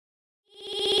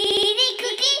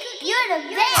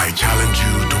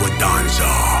dance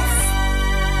off.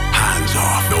 Hands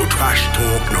off, no trash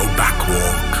talk, no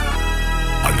backwalk.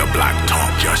 On the black top,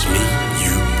 just me,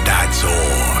 you, that's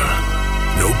all.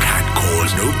 No cat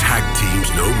calls, no tag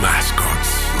teams, no mascots.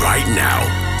 Right now,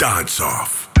 dance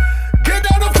off. Get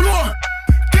down the floor.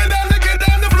 Get down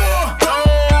the floor. Go.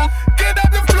 Get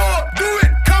down the floor. Do it.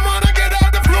 Come on and get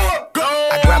down the floor. Go.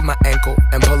 I grab my ankle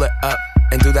and pull it up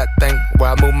and do that thing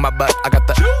where I move my butt. I got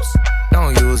the juice.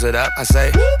 Don't use it up. I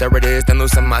say, there it is, then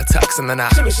loosen my tux and then I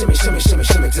shimmy, shimmy, shimmy, shimmy,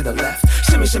 shimmy to the left.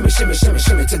 Shimmy, shimmy, shimmy, shimmy,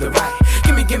 shimmy to the right.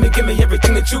 Gimme, gimme, gimme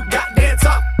everything that you got. Dance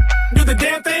up. Do the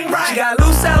damn thing right. She got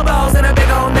loose elbows and a big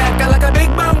old neck. I like a big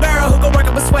bum girl who can work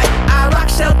up a sweat. I rock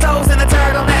shell toes and a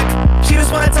turtleneck. She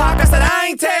just wanna talk, I said I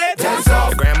ain't Ted. Dance off.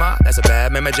 The grandma, that's a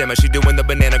bad mama jammer. She doing the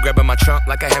banana, grabbing my trunk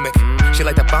like a hammock. She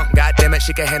like the bump, goddammit,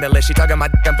 she can handle it. She talking my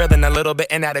dick, I'm feeling a little bit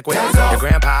inadequate. The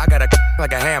grandpa got a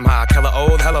like a ham hock. Hella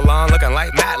old, hella long, looking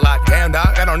like Matlock. Damn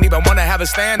dog, I don't even wanna have a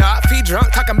stand-up. Feet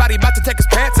drunk, talking about he about to take his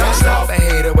pants off. The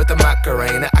hater with the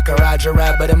Macarena. I can ride your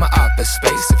rabbit in my office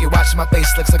space. If you watch my face,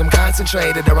 looks like I'm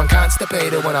concentrated or I'm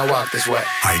constipated when I walk this way.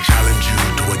 I challenge you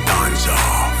to a dance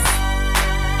off.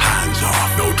 Hands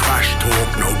off, no trash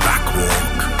talk, no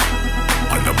backwalk.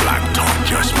 On the black top,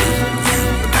 just me, you,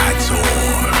 that's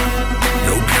all.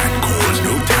 No cat calls,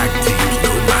 no tag teams,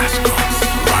 no mascots.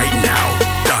 Right now,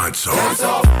 dance off. Dance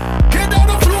off. Get down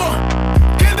the floor.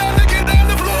 Get down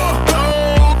the floor. Go.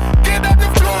 Get down the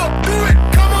floor. Do it.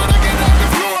 Come on and get down the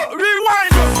floor.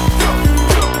 Rewind.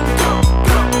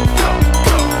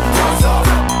 Dance off.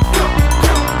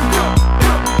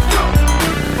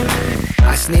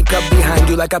 I sneak up behind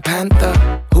you like a panther.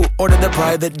 Who ordered the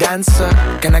private dancer?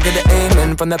 Can I get an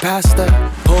amen from the pastor?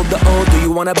 Pulled the old, do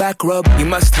you want a back rub? You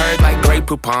must heard like Grey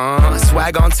Poupon.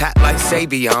 Swag on tap like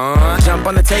Savion. Jump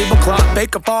on the tablecloth,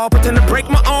 fake a fall, pretend to break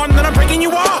my arm, then I'm breaking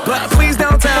you off. But please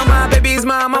don't tell my baby's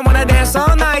mom I wanna dance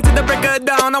all night to the break of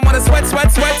dawn. I wanna sweat,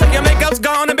 sweat, sweat till your makeup's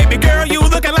gone. And baby girl, you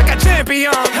looking like a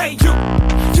champion. Hey you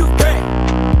there.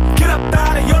 Get up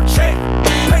out of your chair.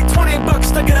 Pay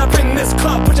 $20 to get up in this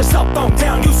club. Put your cell phone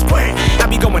down, you square. I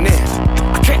be going in,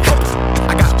 I can't help it.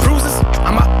 I got bruises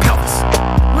on my pelvis.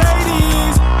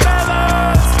 Ladies,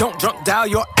 fellas, don't drunk dial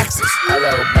your exes.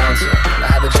 Hello, bouncer, I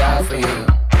have a job for you.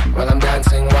 While I'm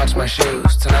dancing, watch my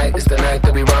shoes. Tonight is the night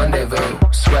that we rendezvous.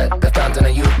 Sweat the fountain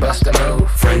of youth, bust a move.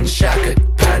 Fringe jacket,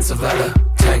 pants of leather,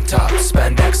 tank top,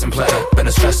 spandex and pleather. Been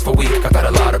a stressful week, I've had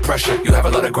a lot of pressure. You have a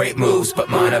lot of great moves, but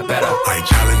mine are better. I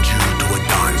challenge you to a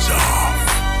dance off.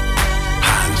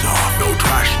 Hands off, no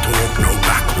trash talk, no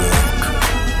backwalk.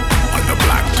 On the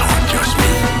black top, just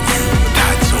me, you,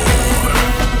 that's all.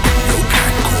 No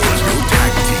cat calls, no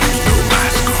tag teams, no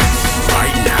mascots.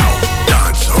 Right now,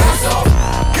 dance off. Dance off.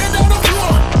 Get down the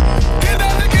floor. Get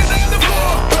down the floor.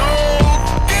 Go.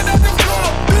 Get down the floor.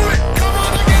 Do it. Come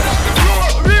on and get down the floor.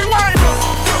 Rewind.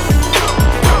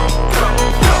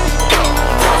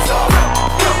 Dance off.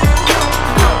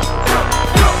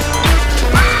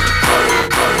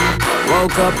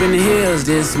 Woke up in the hills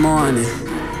this morning,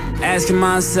 asking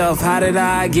myself, how did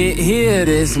I get here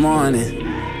this morning?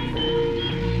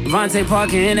 Vontae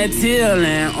Parker in that teal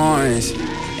and orange,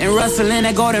 and Russell in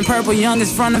that golden purple,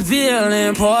 youngest from the Ville,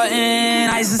 important.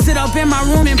 I used to sit up in my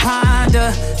room and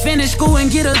ponder, finish school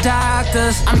and get a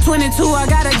doctor's. I'm 22, I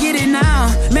gotta get it now.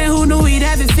 Man, who knew we'd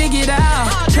have it figured out?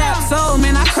 Trap soul,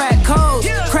 man, I crack codes.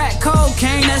 Crack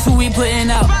cocaine, that's what we putting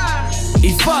out.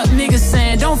 These fuck niggas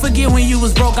saying, don't forget when you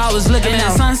was broke, I was looking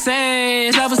at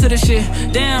sunsets, levels to the shit.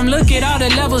 Damn, look at all the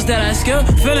levels that I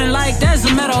skipped. Feeling like that's the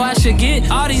medal I should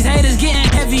get. All these haters getting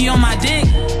heavy on my dick.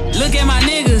 Look at my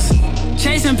niggas,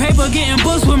 chasing paper, getting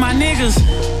books with my niggas.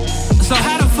 So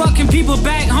how the fuck can people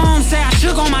back home say I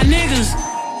shook on my niggas?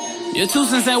 Your 2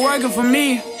 cents ain't working for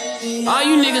me. All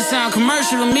you niggas sound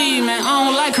commercial to me, man. I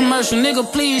don't like commercial. Nigga,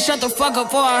 please shut the fuck up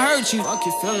before I hurt you. Fuck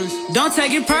your feelings. Don't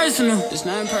take it personal. It's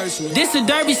not personal. This a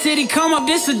Derby City come up,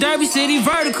 this a Derby City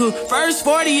vertical. First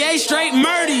 48 straight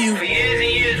murder you. For years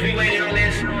and years we waited on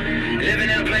this. Living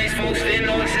in a place folks didn't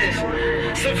know exist.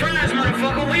 Surprise,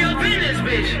 motherfucker, we up in this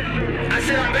bitch. I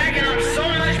said I'm back and I'm so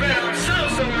much better. I'm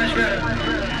so much better.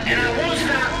 And I won't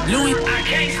stop. Louis. I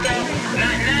can't stop.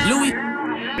 Not now.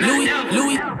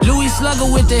 Louis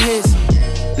Slugger with the hits.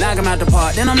 Knock him out the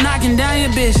park, then I'm knocking down your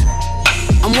bitch.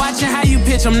 I'm watching how you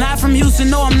pitch. I'm not from Houston,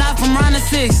 no, I'm not from round the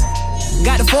 6.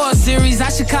 Got the 4 series, I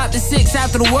should cop the 6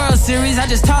 after the World Series. I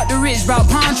just talked to Rich about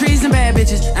palm trees and bad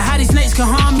bitches, and how these snakes can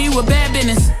harm me with bad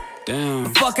business.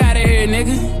 Damn. Fuck out of here,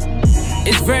 nigga.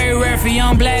 It's very rare for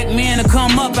young black men to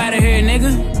come up out of here,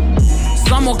 nigga.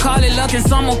 Some will call it luck and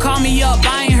some will call me up.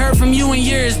 I ain't heard from you in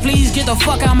years. Please get the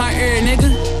fuck out my ear, nigga.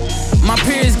 My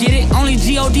peers get it. Only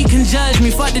G.O.D. can judge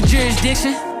me. Fuck the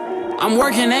jurisdiction. I'm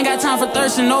working, ain't got time for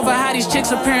thirsting over how these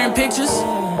chicks appear in pictures.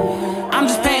 I'm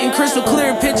just painting crystal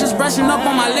clear pictures, brushing up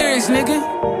on my lyrics, nigga.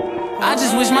 I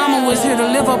just wish mama was here to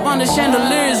live up under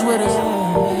chandeliers with us.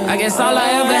 I guess all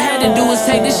I ever had to do was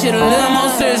take this shit a little more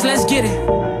serious. Let's get it.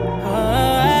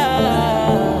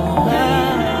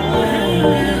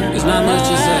 There's not much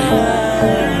to say.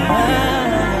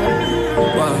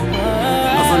 Wow,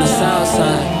 I'm from the south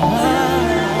side.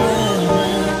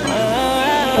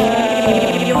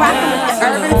 You're rocking with the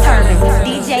Urban Turban,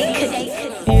 DJ Cookie.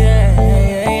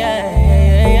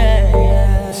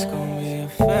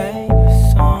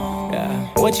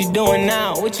 What you doing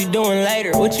now? What you doing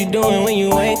later? What you doing when you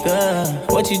wake up?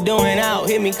 What you doing out?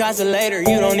 Hit me casa later.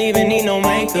 You don't even need no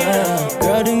makeup.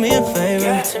 Girl, do me a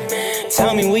favor.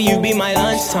 Tell me, will you be my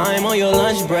lunchtime on your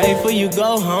lunch break? Before you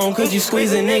go home, could you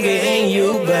squeeze a nigga in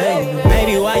you, babe?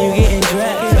 Maybe while you getting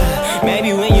dressed.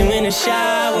 Maybe when you in the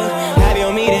shower. Have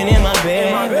your meeting in my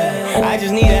bed. I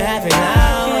just need a half an hour.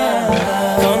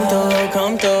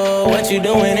 Come through. What you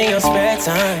doing in your spare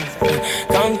time?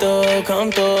 Come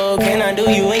through. Can I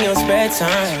do you in your spare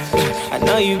time? I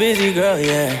know you busy, girl,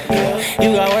 yeah.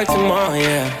 You got work tomorrow,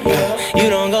 yeah. You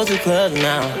don't go to clubs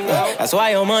now. That's why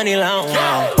your money long.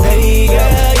 Hey,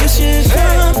 girl, you should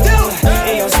come through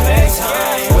in your spare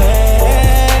time.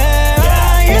 Where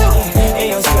are you in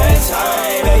your spare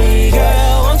time? Hey,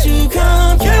 girl, won't you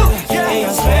come through in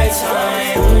your spare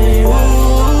time? Ooh,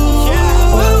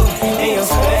 in your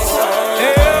spare time.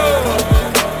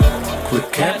 Quit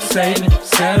capsating,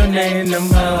 serenading them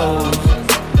hoes.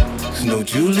 There's no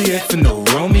Juliet for no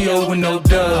Romeo with no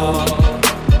dog.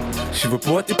 She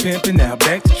report the pimpin', now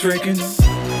back to trickin'.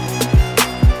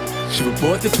 She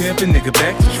report the pimpin', nigga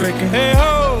back to trickin'. Hey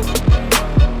ho!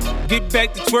 Get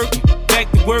back to twerking,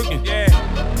 back to working. Yeah.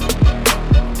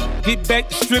 Get back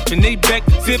to stripping, they back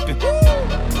to tipping.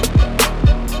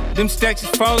 Them stacks is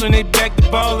falling, they back to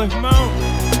ballin'. Come on.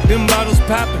 Them bottles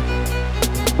poppin'.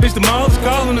 Bitch, the mall's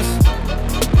calling us.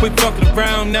 Quit fucking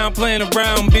around, now I'm playing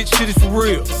around. Bitch, shit is for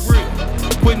real.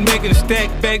 Quit making a stack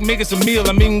back, make us a meal.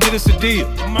 I mean, get us a deal.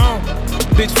 Come on.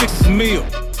 Bitch, fix us a meal.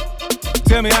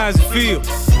 Tell me how does it feel?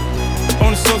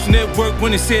 On the social network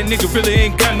when they said nigga really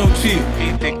ain't got no chill.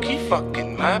 He think he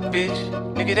fucking my bitch.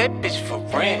 Nigga, that bitch for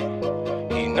rent.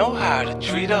 He know how to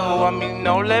treat a hoe. I mean,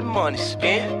 no let money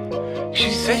spend.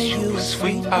 She said you a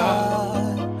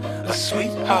sweetheart. A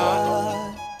sweetheart.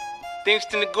 Things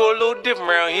tend to go a little different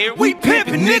around here. We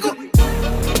pimpin', nigga.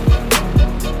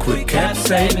 Quit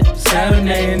capsating,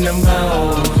 serenading them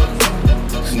hoes.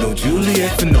 There's no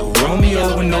Juliet for no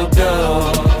Romeo with no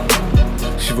dog.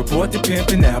 She report the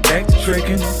pimpin', now back to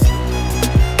trickin'.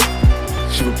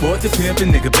 She report the pimpin',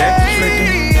 nigga back to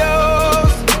trickin'.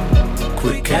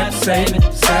 Quit capsating,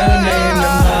 serenading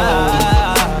them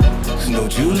hoes. There's no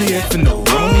Juliet for no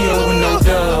Romeo with no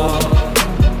dog.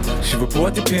 She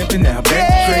report the pimpin', now back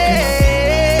to trickin'.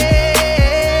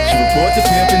 She report the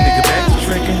pimpin', nigga back to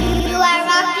trickin'. You are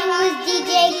rocking with DJ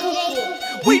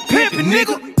Cookie. We pimpin',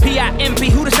 nigga. P.I.M.P.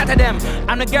 who the shot to them?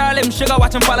 I'm the girl, let him sugar,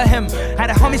 watch him follow him. Had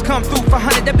the homies come through for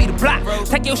 100, that be the block.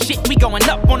 Take your shit, we going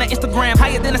up on the Instagram,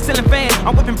 higher than a ceiling fan.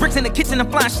 I'm whipping bricks in the kitchen and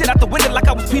flying shit out the window like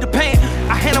I was Peter Pan.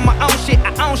 I handle my own shit,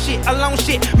 I own shit, alone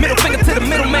shit. Middle finger to the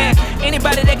middleman.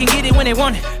 Anybody that can get it when they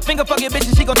want it. Finger fuck your bitch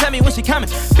and she gon' tell me when she coming.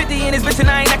 50 in this bitch and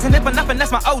I ain't asking it for nothing,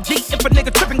 that's my OG. If a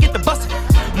nigga trippin', get the bust.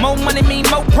 More money mean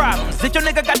more problems. If your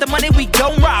nigga got the money, we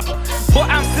gon' rob him. Boy,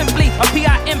 I'm simply a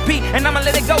P.I.M.P. and I'ma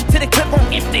let it go till the clip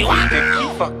on empty. He think he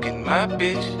fucking my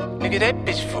bitch. Nigga, that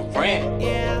bitch for rent.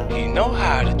 He know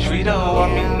how to treat a hoe. I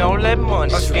mean, no let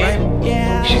money spend.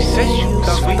 She said you a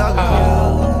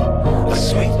sweetheart. A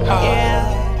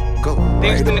sweetheart. Go.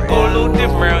 Things tend to go a little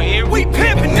different around here. We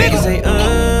pimpin', nigga. Niggas say,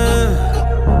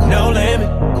 no limit.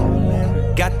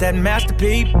 Got that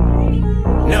masterpiece.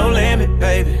 No limit,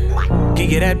 baby. Can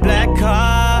get that black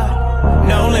card.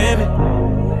 No limit.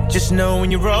 Just know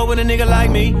when you roll with a nigga like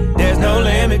me, there's no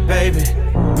limit, baby.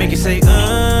 Make you say,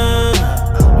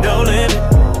 no limit.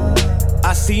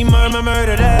 I see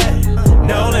murder that.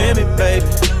 No limit, baby.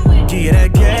 Give you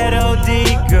that ghetto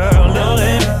D, girl, no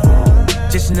limit.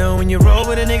 Just know when you roll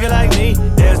with a nigga like me,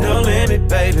 there's no limit,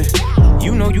 baby.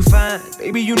 You know you fine,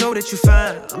 baby, you know that you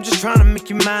fine. I'm just trying to make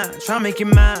you mine, trying to make you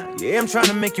mine. Yeah, I'm trying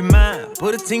to make you mine.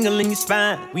 Put a tingle in your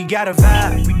spine. We got a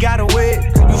vibe, we got a way.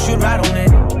 You should ride on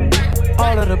it.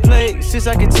 All of the places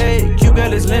I can take you,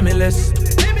 girl, is limitless.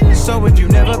 So if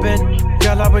you've never been,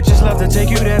 girl, I would just love to take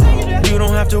you there. You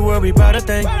don't have to worry about a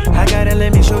thing. I gotta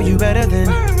let me show you better than.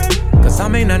 Cause I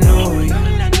may not know you,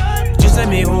 just let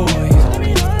me hold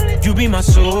you. You be my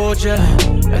soldier,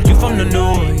 like you from the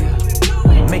north.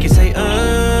 Make you say,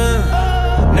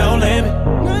 no limit.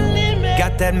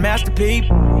 Got that masterpiece.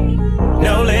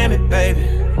 No limit, baby.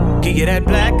 Give you that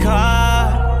black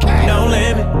card. No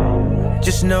limit.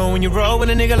 Just know when you roll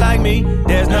with a nigga like me,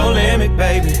 there's no limit,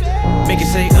 baby. Make it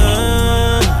say,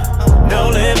 no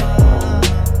limit.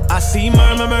 I see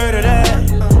murder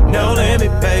that. No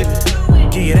limit, baby.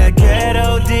 Give you that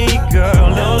ghetto D,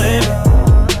 girl, no limit.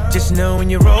 Just know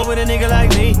when you roll with a nigga like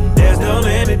me, there's no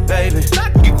limit, baby.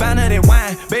 You found her that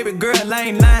wine, baby girl, I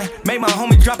ain't lying. Made my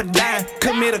homie drop a dime,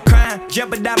 commit a crime,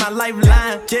 jeopardize my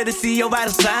lifeline, just to see your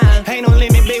vital sign. Ain't no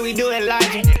limit, baby, we do it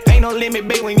logic. Ain't no limit,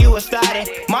 baby, when you a started.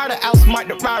 Marta outsmart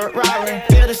the robber.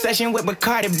 Fill the session with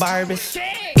Bacardi Barbies.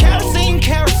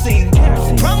 Kerosene.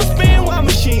 Promise spin while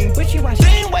machine.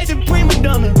 Same way to prima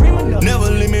donna.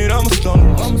 Never limit, I'm a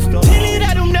stunner. Tell you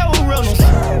that them never runners.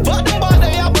 Fuck them boys,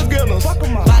 they all beginners.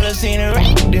 Bottles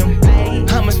interact with them.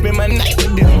 I'ma spend my night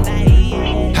with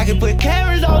them. I can put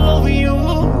carrots all over you.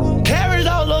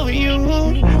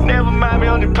 Never mind me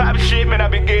on the pop shit, man. I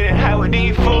been getting high with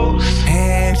these fools.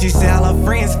 And she said all her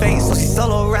friends' face, so she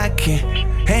solo rockin'.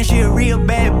 And she a real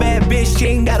bad bitch, she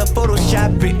ain't gotta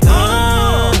Photoshop it.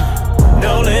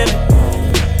 No limit.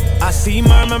 I see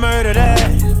murder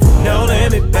that. No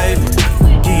limit, baby.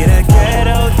 Give you that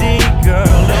ghetto D, girl,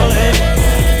 no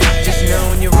limit. Just know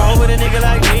when you roll with a nigga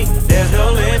like me, there's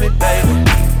no limit, baby.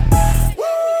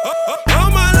 All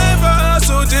my life I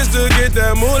hustle just to get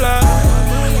that moolah.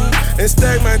 And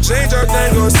stack my change up,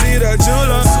 then go see that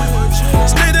jeweler.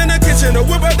 Stayed in the kitchen to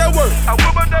whip out that work.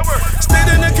 Stayed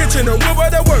in the kitchen to whip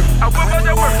out that work.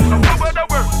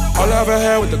 All I ever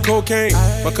had with the cocaine.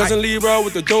 My cousin Leroy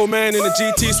with the dope man in the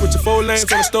GT, switching 4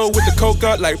 lanes on the stove with the coke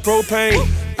up like propane.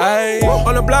 Ayy,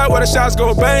 on the block where the shots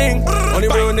go bang. Only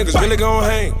real niggas really gon'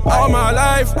 hang. All my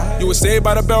life, you was saved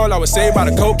by the barrel, I was saved by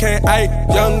the cocaine. Ayy,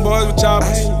 young boys with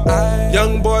choppers,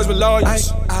 young boys with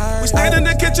lawyers. We stand in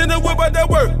the kitchen and whip out that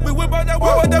work. We whip out that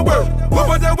work, whip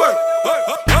out that work.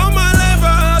 All my life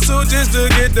I hustle just to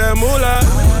get that moolah.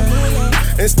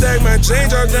 And stack my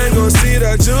change up, then go see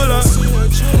that jeweler.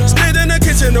 Stayed in the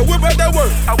kitchen and whip out that work.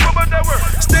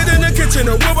 Stayed in the kitchen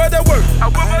and whip out that work.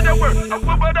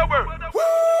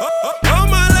 All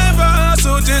my life I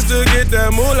hustle just to get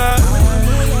that moolah.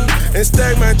 And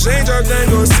stack my change up, then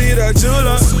go see that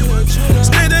jeweler.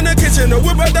 Stayed in the kitchen and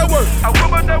whip out that work.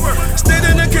 Stayed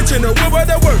in the kitchen and whip out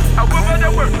that work.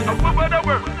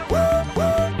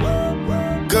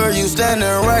 Girl, you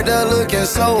standing right there looking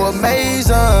so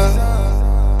amazing.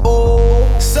 Oh,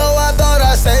 so I thought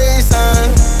I'd say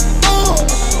something.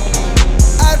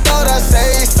 I thought I'd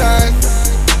say something.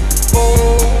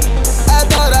 Oh, I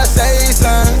thought I'd say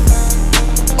something.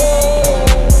 Oh,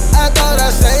 I thought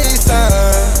I'd say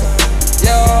something.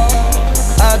 Yeah,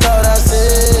 I thought I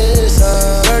said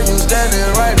something. Girl, you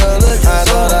standing right there looking I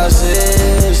thought I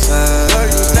said something. Girl,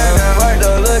 you standing right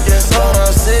there looking so I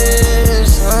said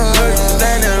something. Girl, you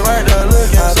standing right there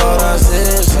looking I thought I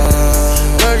said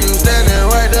something. Girl, you standing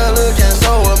right there looking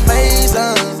so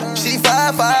amazing. She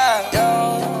 5'5",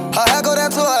 her hair go down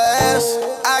to her ass.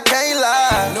 I can't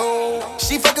lie.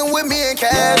 She fucking with me in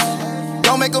cash.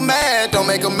 Don't make her mad, don't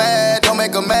make her mad, don't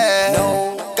make her mad.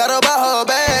 Got her by her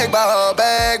bag, by her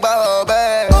bag, by her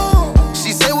bag.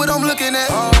 She say what I'm looking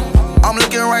at. I'm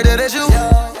looking right at you.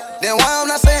 Then why I'm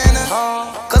not saying that?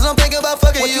 Cause I'm thinking about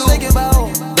fucking you. Thinking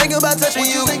about touching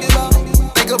you.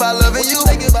 Thinking about loving you.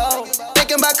 Thinking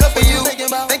about cuffing you.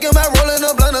 Thinking about rolling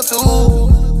a blunt or two.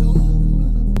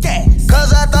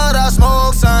 Cause I thought I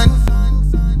smoked, son.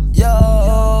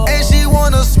 And she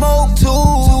wanna smoke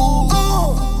too.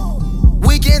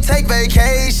 We can take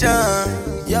vacation.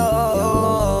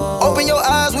 Open your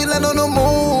eyes, we land on the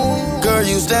moon. Girl,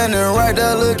 you standing right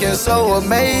there looking so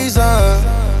amazing.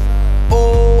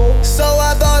 Oh, so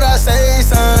I thought I'd say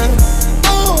something.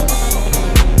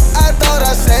 I thought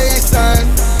I'd say something.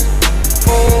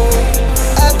 Oh,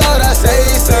 I thought I'd say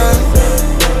something.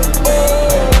 Oh,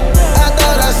 I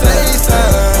thought I'd say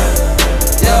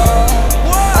something. Yeah,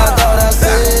 I thought I'd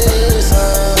say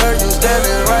something. Girl, you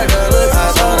standing right there looking.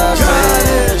 I thought I'd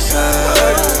say something.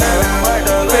 Girl, you standing right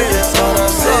there looking. So I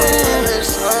said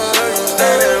something. Girl, you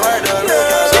standing right there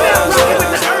looking. Get out with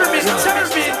the urban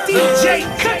DJ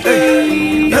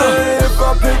Cookie. If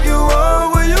I pick you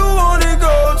up, will you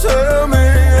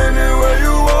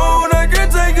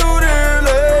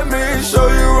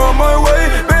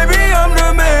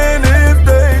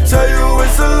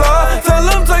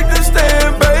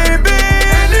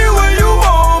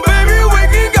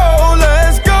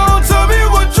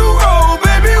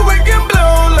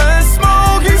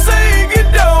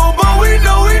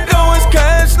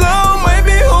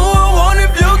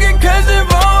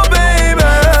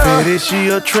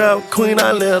queen,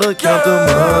 I let her count the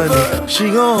money. She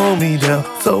gon' hold me down,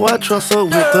 so I trust her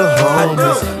with the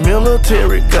homies.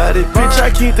 Military got it, bitch, I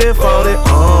keep that 40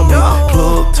 on me.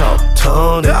 Plug talk,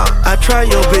 Tony, I try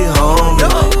your big homie.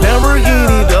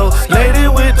 Lamborghini though, lady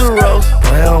with the rose,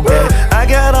 brown bag. I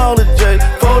got all the J,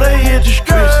 before they hit the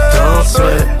streets, don't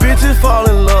sweat. Bitches fall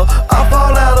in love, I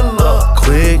fall out of love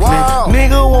quickly.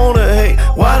 Nigga wanna hate,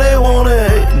 why they wanna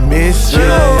hate? Miss you. If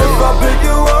I pick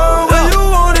you up, where you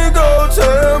wanna go,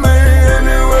 tell me.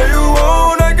 Anywhere you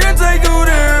want, I can take you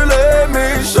there. Let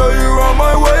me show you on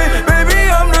my way. Baby,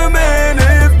 I'm the man.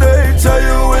 If they tell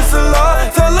you it's a lie,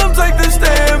 tell them take the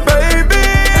stand, baby.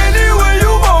 Anywhere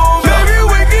you want, baby,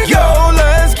 we can go.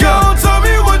 Let's go. Tell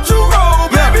me what you roll,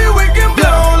 baby, we can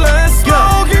blow. Let's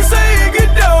go. Can't say it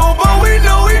get down, but we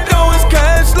know it's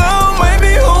cash flow.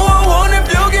 Maybe who I want if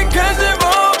you can catch it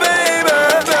more, baby.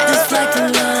 This flight to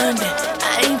London,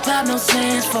 I ain't pop no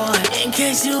sands for it. In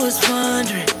case you was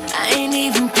wondering, I ain't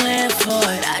even planned for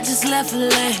it. I just left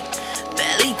LA,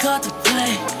 barely caught the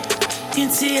plane. In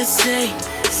TSA,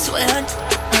 swear I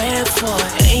ran for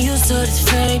it. Ain't used to this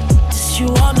fame, just you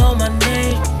all know my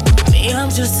name. Me, I'm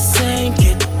just the same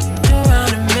kid,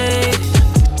 around and made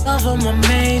it. Love on my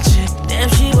main chick, damn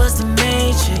she was the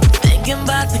main chick. Thinking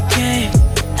about the game,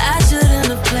 I shouldn't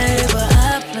have played, but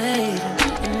I played it.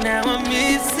 And now I'm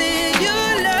missing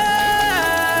your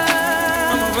love.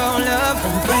 I'ma roll up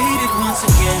and faded once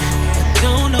again. I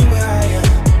don't know where I am,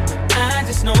 I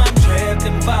just know I'm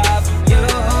drifting far from you.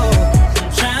 I'm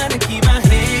trying to keep my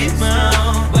head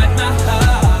down, but my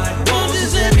heart won't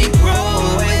just let me grow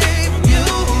away from you.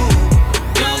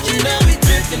 Don't you know we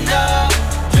drifting off,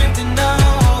 drifting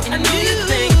off. I know you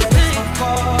think that I'm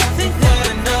far, think that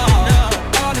I know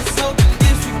all this open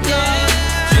disregard,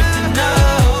 drifting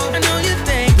off. I know you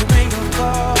think you ain't gonna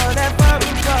fall that far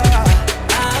apart.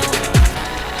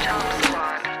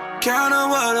 Count on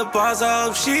what the boss, I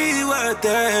hope she worth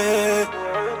it.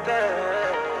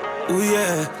 Ooh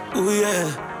yeah, ooh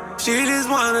yeah. She just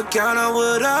wanna count on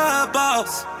with her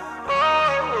boss.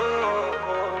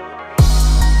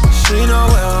 She know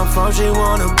where I'm from, she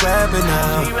wanna grab it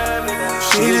now.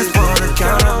 She just wanna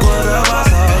count on with her boss.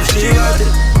 I hope she worth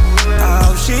it. I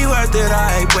hope she worth it,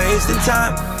 I ain't wasting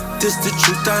time. This the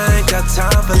truth, I ain't got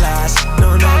time for lies.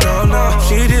 No, no, no, no.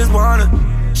 She just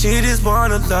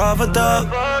wanna love a thug.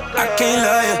 I can't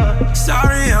love you,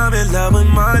 sorry I'm in love with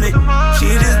money.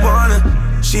 She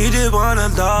just wanna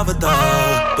love a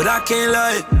thug, but I can't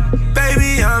love you.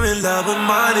 Baby, I'm in love with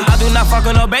money. I do not fuck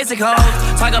with no basic hoes.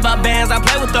 Talk about bands, I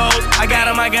play with those. I got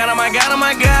 'em, I got 'em, I got 'em,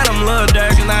 I got 'em. Lil'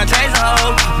 Durk and I chase a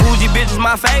hoe. Bougie bitches,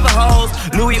 my favorite hoes.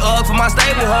 Louis Ugg for my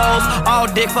stable hoes. All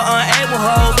dick for unable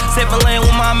hoes. Sippin' lean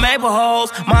with my maple hoes.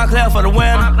 Montclair for the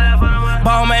winter.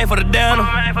 Ball made for the dinner.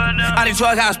 Out the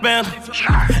truck, I spent.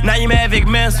 Now you mad Vic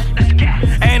Mensa.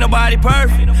 Ain't nobody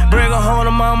perfect. Bring her home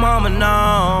to my mama,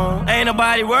 no. Ain't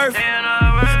nobody worth it.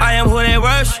 I am who they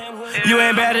worship. You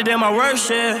ain't better than my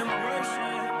worship.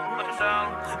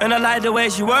 And I like the way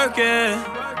she work it.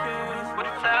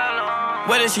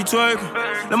 Where is she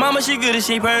twerking? The mama, she good and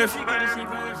she perfect.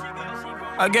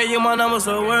 I gave you my number,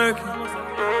 so work it.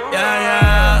 Yeah,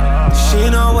 yeah. She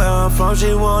know where I'm from,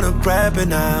 she wanna grab it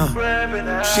now.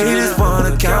 She just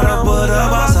wanna count up with her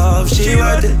boss. I hope she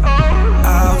worth it.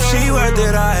 I hope she worth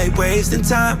it, I ain't wasting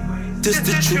time. This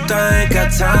the truth, I ain't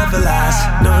got time for lies.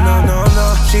 No, no, no,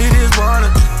 no. She just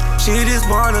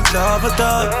wanna love a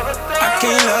thug. I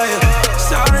can't love you,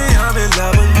 sorry I'm in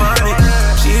love with money.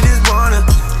 She just wanna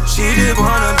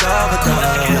love a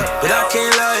thug, but I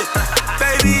can't love you.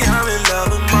 Baby, I'm in love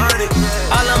with money.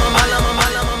 I love him, I love him, I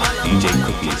love him, I love him. DJ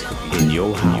Cookies in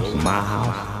your house, my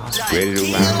house. Ready to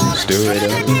round, stir it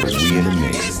up, cause we in the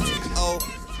mix.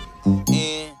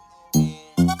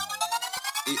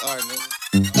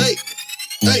 Hey,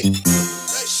 hey.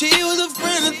 She was a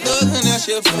friend of Thug, and now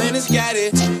she a friend of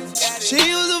Gotti.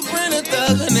 She was a friend of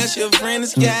Thug, and now she a friend of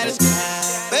Gotti.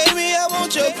 Baby, I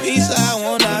want your piece, I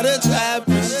want all the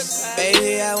toppings.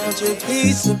 Baby, I want your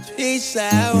piece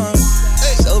I want.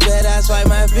 So bad I swipe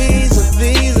my visa,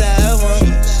 I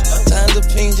want. Sometimes a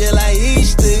pink just like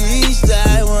Easter,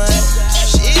 I want.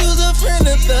 She was a friend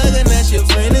of Thug, and now she a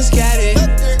friend of Gotti.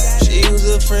 She was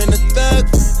a friend of Thug,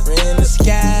 friend of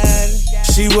Gotti.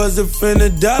 She was a friend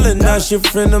of Dollar, now she a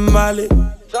friend of Molly.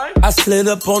 I slid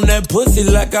up on that pussy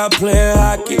like I playing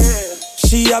hockey.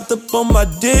 She hopped up on my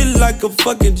dick like a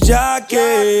fucking jockey.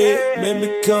 Made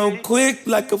me come quick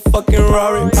like a fucking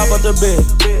Rari. Hop out the bed,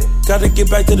 gotta get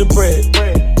back to the bread.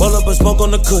 Pull up and smoke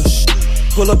on the kush.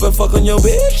 Pull up and fuck on your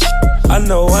bitch. I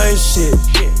know I ain't shit.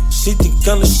 She think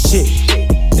I'm the shit.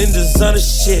 In designer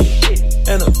shit.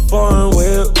 And a foreign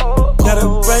whip. Got a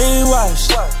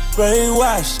brainwash.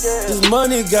 brainwash. This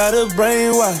money got her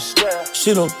brainwash.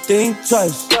 She don't think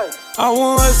twice. I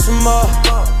want her some more.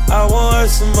 I want her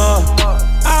some more.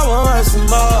 I want her some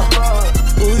more.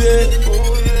 Ooh yeah,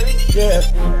 yeah.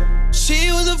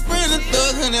 She was a friend of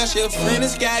Thug, and now she a friend of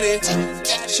Scotty.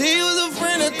 She was a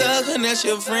friend of Thug, and now she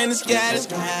a friend of Scotty.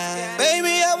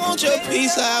 Baby, I want your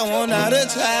piece, I want all the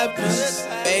toppings.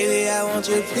 Baby, I want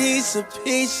your piece of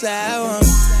piece, I want.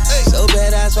 So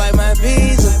bad I swipe my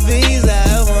piece of piece,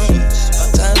 I want.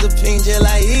 Tons of pink just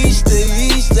like Easter,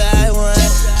 Easter, I want.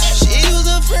 She was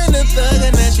a friend of Thug,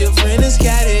 and now she a friend of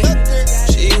Scotty.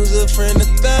 She was a friend of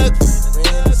Thug.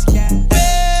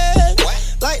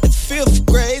 Like the 5th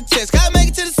grade test, gotta make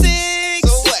it to the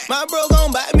 6th. My bro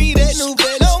gon' buy me that new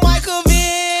bed, no Michael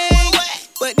Vick.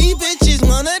 But these bitches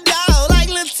want a dog like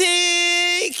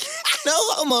Latique. No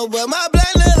homo, but my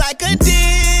blood look like a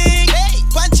dick.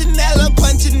 Punchinella,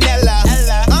 Punchinella.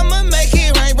 I'ma make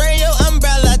it rain, bring your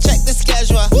umbrella, check the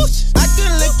schedule. I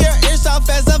can lick your ears off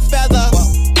as a feather.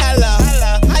 Hello,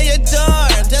 how you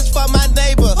doing? Just for my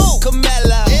neighbor,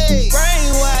 Camilla.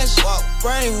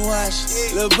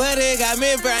 Brainwash, little buddy got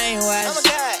me brainwashed.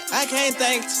 I can't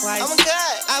think twice.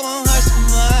 I want her some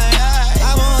more.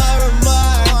 I want her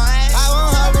more. I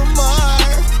want her more.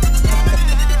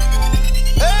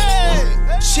 Hey,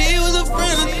 she was a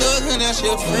friend of Thug, and now she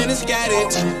a friend of Scotty.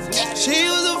 She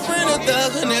was a friend of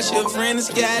Thug, and now she a friend of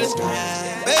Scotty.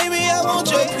 Baby, I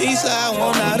want your piece, I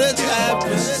want all the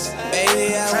toppings.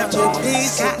 Baby, I want your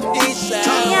piece of piece.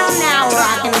 I'm now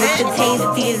rocking with the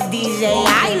tastiest DJ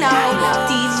I know,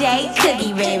 DJ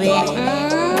Cookie, baby.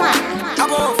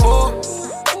 I'm on 4.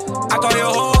 I call you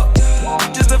a whore,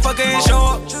 just to fucking show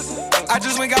up. I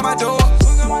just went got my door,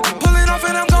 pulling off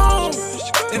and I'm gone.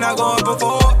 Then I go up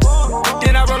before,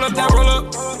 then I roll up that roll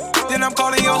up, then I'm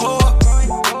calling your whore.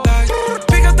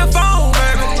 Pick up the phone,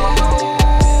 baby.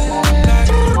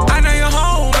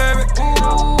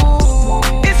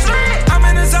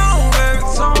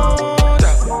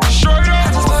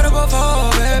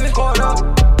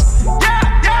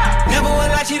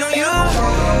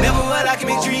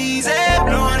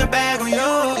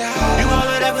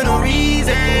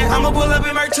 I'ma pull up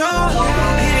in my toe,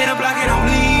 hit a block and I'm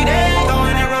bleeding,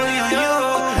 throwing that rolling on you.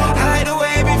 I like the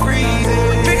way it be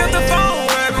freezing. Pick up the phone,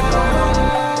 baby.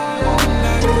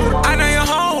 I know you're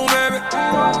home, baby.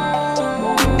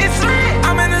 It's lit.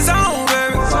 I'm in the zone,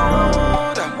 baby.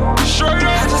 Straight up.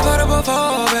 I just put up a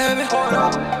phone, baby.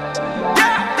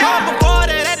 Yeah. Before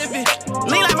that, that bitch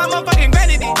lean like my motherfucking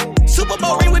granny did. Super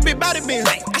Bowl ring with big body bitch.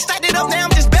 I stacked it up, now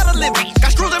I'm just better living.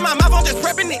 Got screws in my mouth, I'm just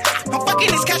prepping it. I'm fucking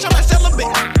this cash, I'm not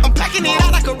celibate. Packing it out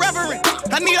like a reverend.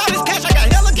 I need all this cash, I got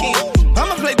hella king.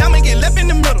 I'ma play dumb and get left in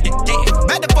the middle.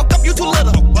 Back the fuck up, you too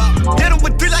little. Hit him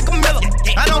with 3 like a Miller.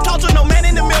 I don't talk to no man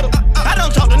in the middle. I don't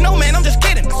talk to no man, I'm just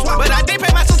kidding. But I did pay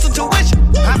my sister tuition.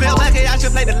 I feel lucky I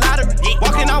should play the lottery.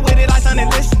 Walking out with it like Sunday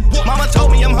list. Mama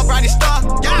told me I'm her brightest star.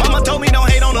 Mama told me don't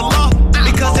hate on the law.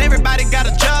 Because everybody got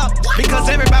a job. Because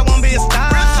everybody won't be a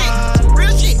star. Real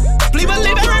shit. Please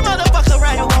believe every motherfucker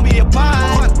right here won't be a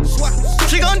part.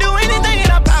 She gon' do anything in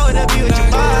her power to be with your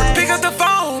boy. Pick up the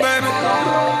phone, baby.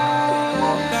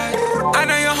 I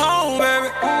know you're home, baby.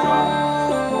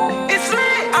 It's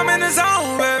lit. I'm in the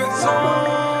zone, baby.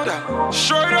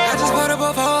 Straight up. I just put up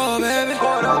a phone, baby.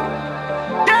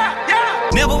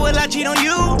 Yeah. Never will I cheat on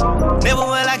you. Never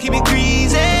will I keep it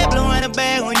greasy. Blowing a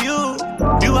bag on you.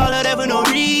 Do all of that for no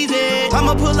reason.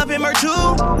 I'ma pull up in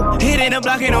Mer2. Hitting the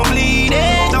block and I'm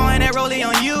bleeding. Throwing that rollie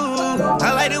on you.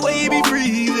 I like the way you be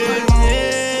breathing.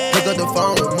 Pick up the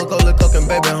phone, I'ma go look up and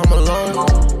baby, I'm alone.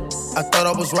 I thought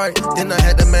I was right, then I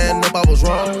had to man up, I was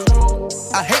wrong.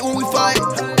 I hate when we fight,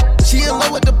 she in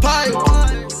love with the pipe.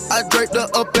 I draped her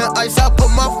up in ice, I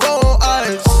put my phone on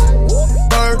ice.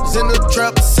 Birds in the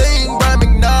trap, sing,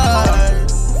 rhyming night.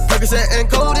 Percocet and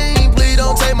codeine, please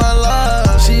don't take my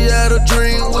life. She had a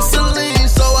dream with Celine,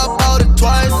 so I bought it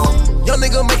twice. Young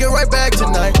nigga make it right back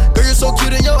tonight. Girl, you're so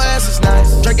cute and your ass is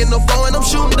nice. Drinking the phone and I'm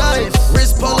shooting dice.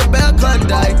 Wrist polar bear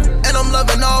Klondike, and I'm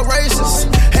loving all races.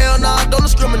 Hell nah, I don't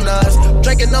discriminate.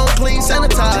 Drinking on clean,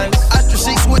 sanitized. Ostrich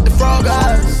sheets with the frog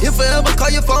eyes. If I ever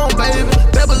call your phone, baby,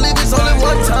 better believe it's only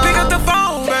one time. Pick up the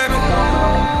phone, baby.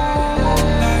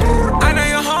 I know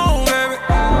you're home, baby.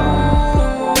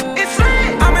 It's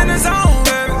lit. I'm in the zone,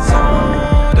 baby.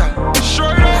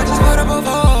 Straight up. I just put up a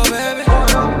phone, baby.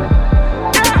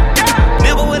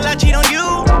 Never will I cheat on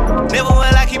you. Never will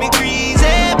I keep it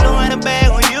greasy. Blowing a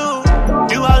bag on you.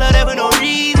 Do all of that for no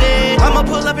reason. I'ma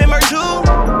pull up in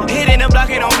Mer2. Hitting the block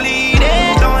and I'm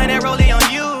bleeding. Throwing that rollie on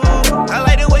you. I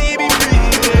like the way you be breathing.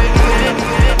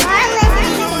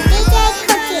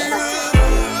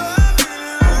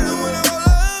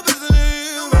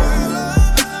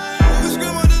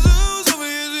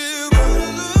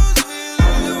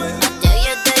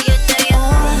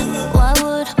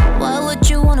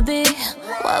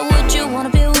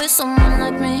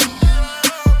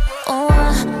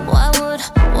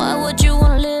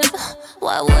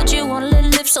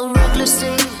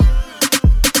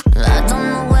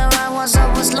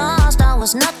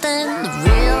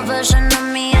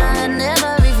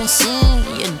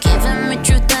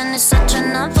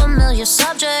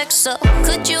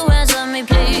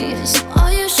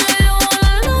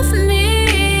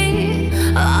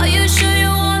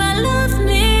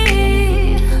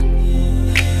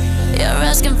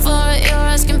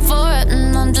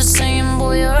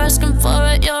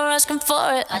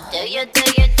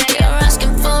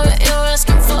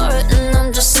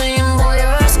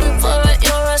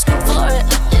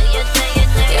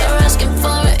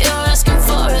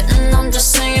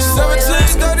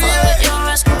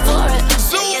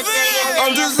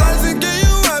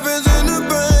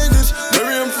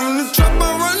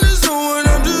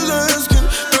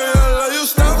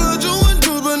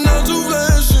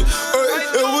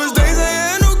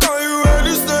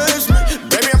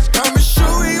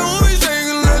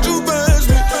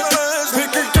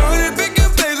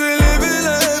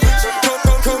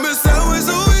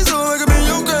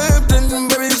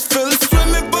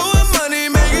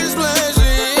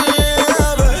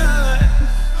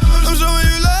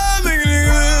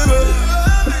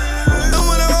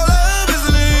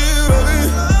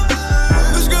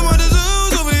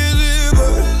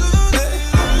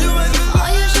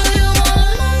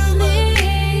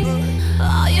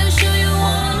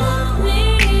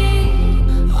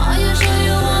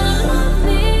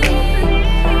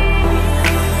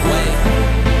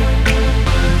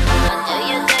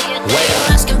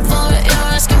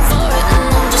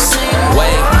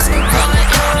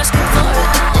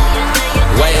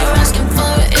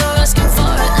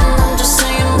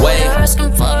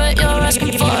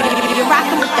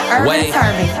 Urban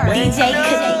Service, DJ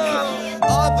Cookie.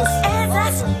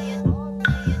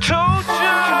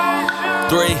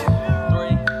 3.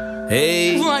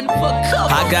 Hey,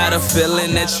 I got a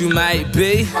feeling that you might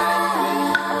be.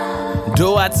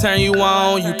 Do I turn you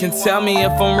on? You can tell me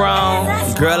if I'm wrong.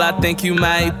 Girl, I think you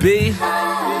might be.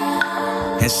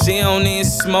 And she don't even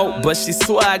smoke, but she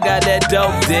swear I got that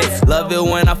dope dick. Love it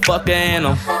when I fuck her in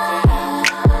 'em.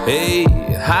 Hey,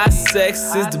 high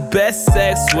sex is the best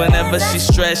sex. Whenever she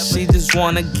stressed, she just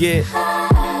wanna get.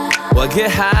 Well,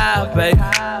 get high, baby.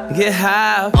 Get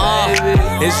high,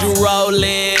 baby. Is you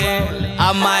rolling?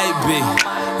 I might be.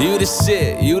 You the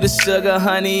shit, you the sugar,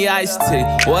 honey, iced tea.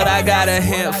 What I got a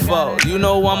hint for? You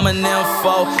know I'm an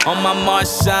info. On my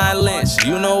Marshawn Lynch,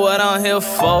 you know what I'm here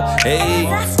for. Hey,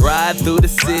 ride through the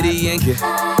city and get.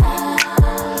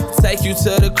 Take you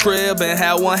to the crib and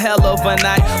have one hell of a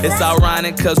night. It's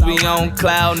ironic cause we on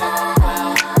cloud.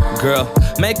 Girl,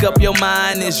 make up your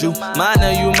mind, is you mine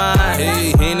or you mine?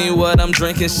 Hey, Henny, what I'm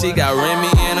drinking, she got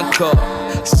Remy in a cup.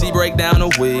 She break down the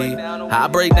weed, I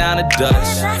break down the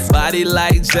Dutch. Body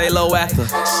like J-Lo after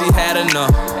she had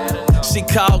enough. She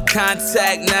called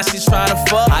contact, now she tryna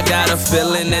fuck. I got a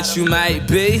feeling that you might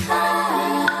be.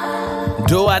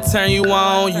 Do I turn you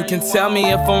on? You can tell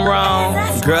me if I'm wrong.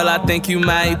 Girl, I think you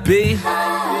might be.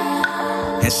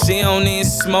 And she don't even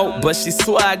smoke, but she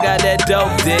swear I got that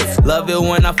dope dick. Love it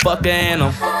when I fuck her in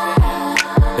 'em.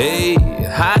 Hey,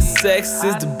 high sex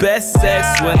is the best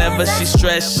sex. Whenever she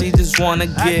stressed, she just wanna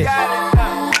get.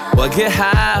 Well, get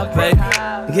high, baby.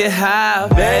 Get high,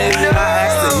 baby. I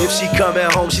asked her if she coming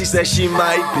home, she said she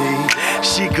might be.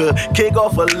 She could kick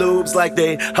off her lubes like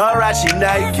they Huarachi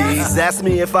Nikes. Ask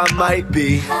me if I might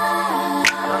be.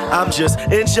 I'm just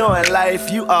enjoying life,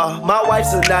 you are my wife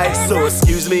tonight. So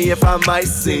excuse me if I might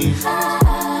seem.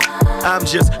 I'm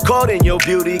just caught in your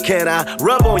beauty, can I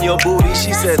rub on your booty?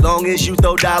 She said long as you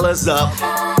throw dollars up.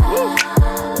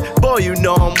 Boy, you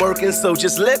know I'm working, so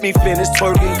just let me finish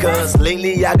twerking. Cause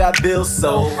lately I got bills,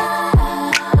 so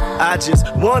I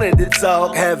just wanted to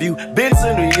talk. Have you been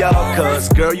to New York? Cause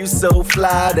girl, you so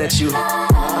fly that you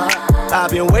I've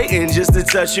been waiting just to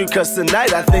touch you. Cause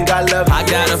tonight I think I love you. I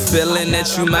got a feeling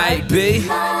that you might be.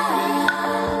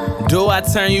 Do I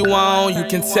turn you on? You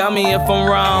can tell me if I'm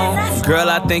wrong. Girl,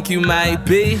 I think you might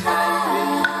be.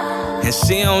 And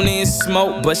she don't even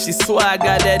smoke, but she swear I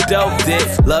got that dope dick.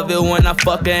 Love it when I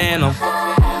fuck her in 'em.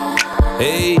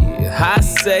 Hey, high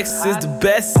sex is the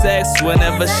best sex.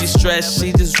 Whenever she stressed,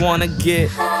 she just wanna get.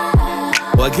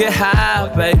 Well, get high,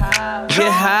 baby.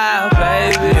 Get high,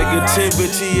 baby.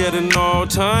 Negativity at an all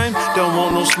time. Don't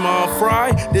want no small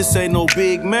fry. This ain't no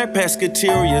Big Mac.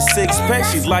 Pescateria 6-pack.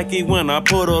 She like it when I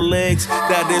put her legs.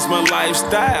 That is my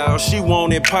lifestyle. She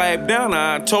want it pipe down.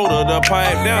 I told her to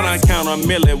pipe down. I count a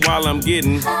million while I'm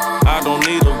getting. I don't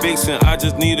need a vixen. I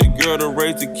just need a girl to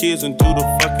raise the kids and do the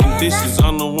fucking dishes.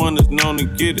 I'm the one that's known to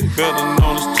get it. Better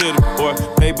known as Titty Boy.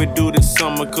 Baby, do this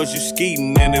summer cause you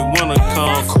skeetin' and it wanna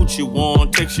come. Coochie warm,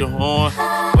 text your horn.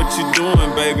 What you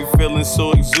doing, baby? Feeling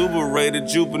so exuberated,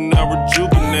 juvenile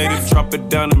rejuvenated. Drop it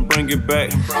down and bring it back.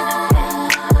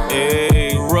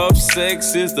 Hey, rough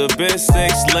sex is the best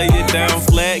sex. Lay it down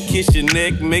flat, kiss your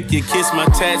neck, make you kiss my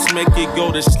tats, make you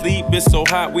go to sleep. It's so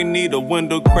hot, we need a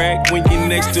window crack. When you're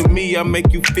next to me, I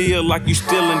make you feel like you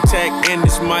still intact. And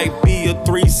this might be a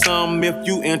threesome if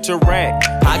you interact.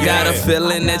 I got a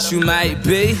feeling that you might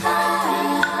be.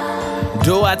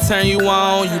 Do I turn you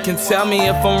on? You can tell me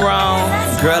if I'm wrong.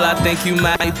 Girl, I think you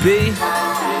might be.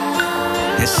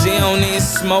 And she don't even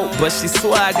smoke, but she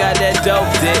swear I got that dope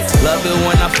dick. Love it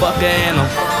when I fuck her in 'em.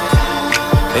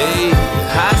 Hey,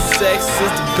 high sex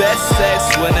is the best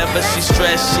sex. Whenever she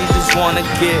stressed, she just wanna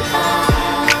get.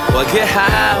 Well, get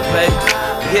high, baby.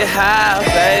 Get high,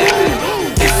 baby.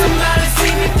 If somebody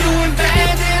see me doing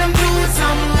bad, then I'm doing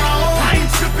something wrong. I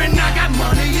ain't tripping, I got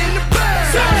money in the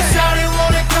bag. Shawty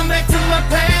wanna come back to my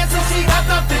past, so she hopped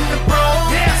up in the bro.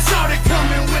 Yeah, shawty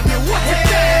coming with me, what the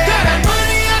hell? Got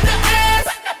money out the ass,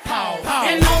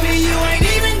 and on me you ain't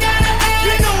even gotta ask.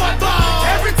 You know I ball,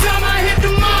 every time I hit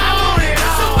the mall. I want it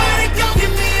all. Somebody go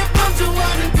give me a punctual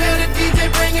and tell the DJ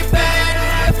bring it back.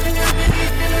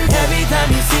 Every time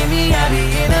you see me, I be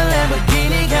in a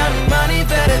Lamborghini, counting money,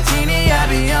 fettuccine, I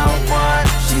be on one.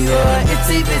 She wore a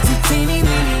itsy bitsy teeny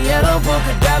weeny yellow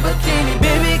polka dot bikini.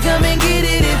 Baby, come and get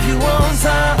it if you want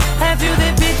some. After the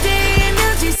 50, and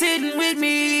now she's sitting with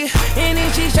me. And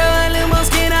if she show a little more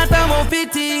skin, I throw more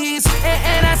 50s.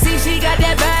 And I see she got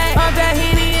that bag, off that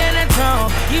Henny in the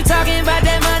trunk. You talking about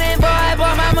that money, boy,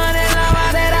 boy, my money long.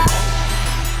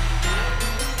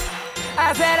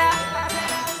 I said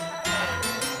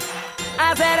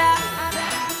I said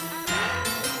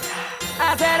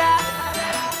I said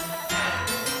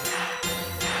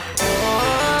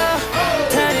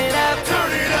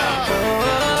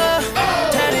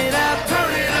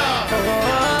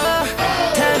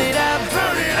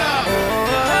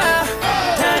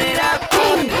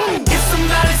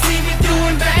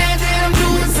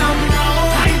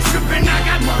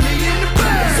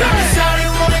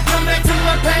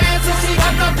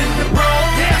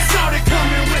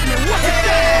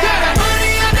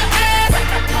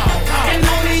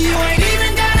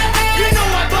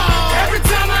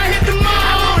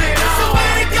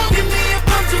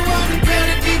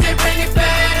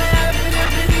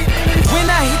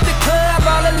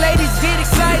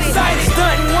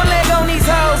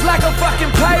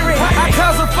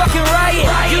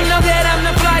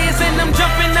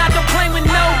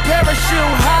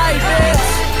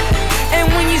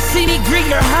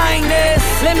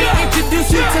Let me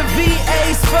introduce you to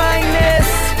VA's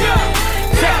finest.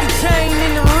 Check the chain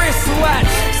in the wristwatch.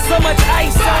 So much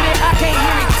ice on it, I can't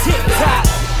hear it tick-tock.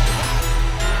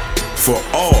 For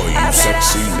all you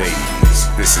sexy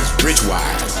ladies, this is Rich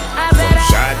Wise. From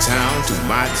Chi-Town to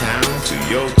my town to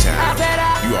your town,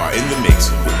 you are in the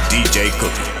mix with DJ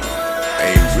Cookie.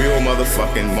 A real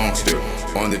motherfucking monster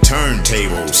on the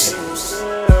turntables.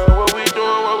 What we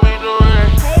doing?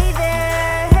 Hey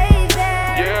there, hey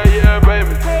there. Yeah,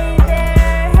 baby. Hey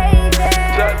there, hey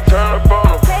there. Just turn up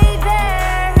on 'em. Hey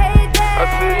there, hey there. I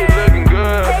see you looking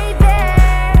good. Hey there,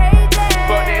 hey there.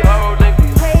 Fuck these whole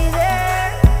niggas. Hey there,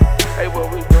 Hey, what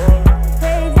we doing?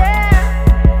 hey there.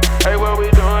 Hey, what we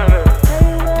doing?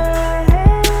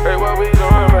 Hey, what we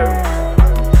doing, baby?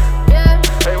 Yeah.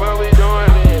 Hey, what we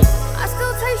doing then? I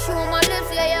still taste you on my lips,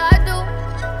 yeah, I do.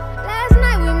 Last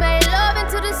night we made love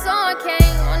until the sun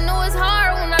came. I know it's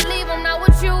hard when I leave, I'm not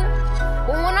with you.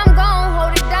 But when I'm gone,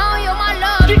 hold it down, you're my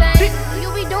love thing. You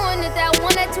be doing it, that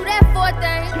one, that two, that four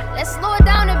thing. Let's slow it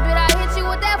down a bit, I hit you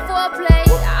with that foreplay.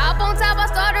 Up on top, I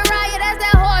start a riot, that's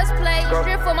that horseplay.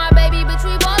 Strip for my baby, bitch,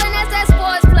 we ballin', that's that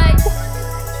sports play.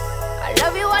 I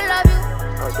love you, I love you.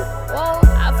 Whoa,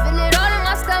 I feel it all in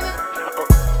my stomach.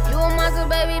 You a monster,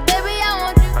 baby, baby, I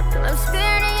want you. I'm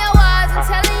staring in your eyes and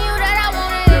telling you that I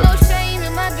want it. Ain't no shame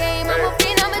in my game. I'm a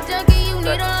fiend, I'm a junkie. You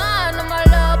need a line of my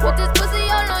love. Put this pussy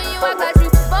all on you. I got you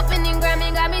bumping and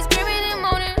grabbing, got me screaming and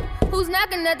moaning. Who's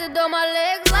knocking at the door? My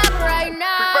legs lock right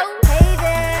now. Hey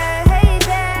there, hey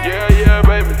there. Yeah,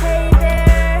 baby. Hey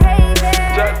there, hey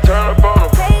there. Just turn up on 'em.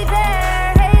 Hey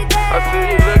there, hey there. I see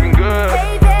you looking good.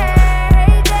 Hey there,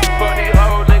 hey there. Fuck these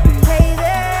whole niggas. Hey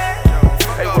there,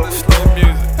 Hey, what we Slow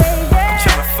music. hey there. I'm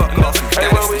tryna fuck off some Hey,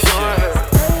 what we gangsta doing? shit.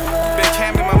 Bitch,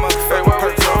 hand me my motherfucking what we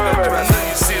perks on doing, the baby? dress. I know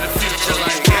you see the future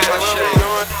like Hey, what we handshake.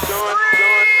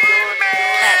 doing?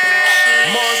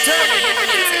 Montana,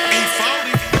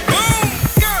 E40. Boom!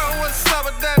 Girl, what's up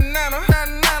with that nana?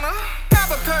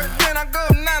 Have a perk, then I go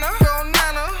nana.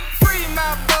 Free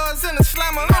my boys in the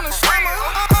slammer.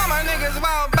 All my niggas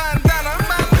wild bandana.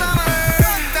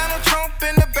 Donald Trump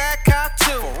in the back, out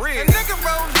too. A nigga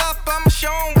roll up, I'ma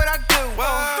show him what I do.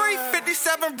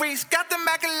 357 Reese, got the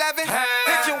Mac 11.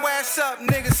 Hit your ass up,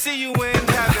 nigga, see you in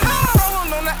heaven.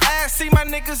 Rolling on the ass, see my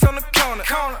niggas on the corner.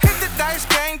 Hit the dice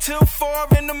game till 4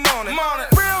 in the morning.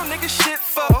 Real nigga shit,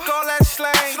 fuck all that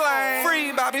slang.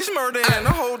 Free Bobby's murder and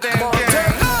the whole damn gang.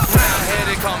 Round here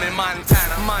they call me Montana.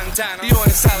 You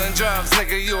ain't selling drugs,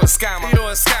 nigga, you a scammer.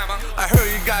 I heard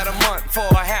you got a month for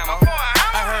a hammer.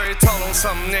 I heard you told on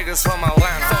some niggas from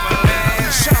Atlanta.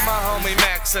 Shout my homie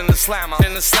Max in the slammer.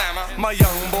 My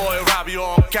young boy rob you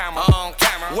on camera.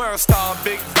 World star,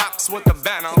 big box with the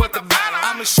banner.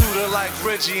 I'm a shooter like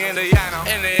Reggie, Indiana.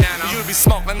 You be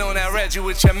smoking on that Reggie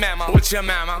with your mama.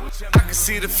 I can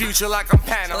see the future like I'm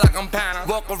Panna.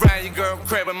 Walk around your girl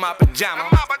crib in my pajama.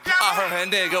 I heard her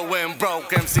nigga went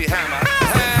broke, MC Hammer.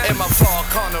 In my far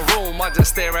corner room, I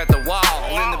just stare at the wall.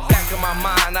 In the back of my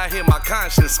mind, I hear my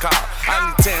conscience call. I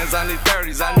need 10s, I need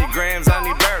 30s, I need grams, I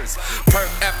need birds. Perk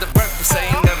after birth, say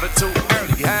ain't never too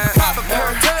early. Pop a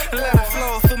perk, let it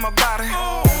flow through my body.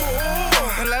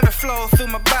 And let it flow through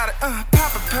my body.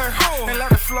 Pop a perk, and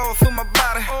let it flow through my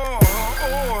body.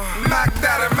 Mac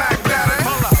Daddy.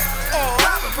 Hold up.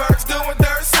 Pop a perks doing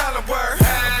dirt solid work.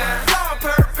 Flow a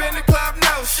perk in the club,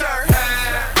 no shirt.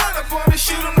 Run up on me,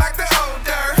 shoot him like the old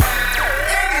dirt.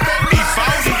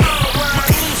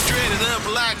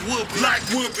 Like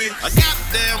whoopee. A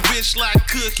goddamn bitch like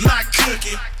cookie.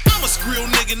 I'm a skrill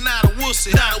nigga, not a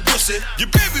wussy. Your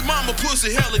baby mama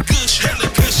pussy hella gushy.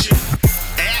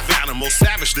 Animal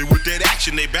savagely with that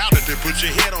action they bout it. They put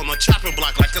your head on a chopping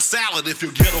block like a salad. If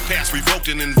your ghetto pass revoked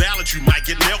and invalid, you might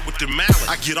get nailed with the mallet.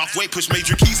 I get off weight, push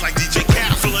major keys like DJ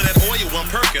Khaled. Full of that oil, I'm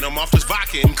perking. I'm off this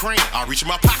vodka and cream. I reach in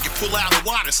my pocket, pull out the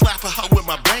water, slap her with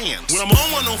my bands. When I'm on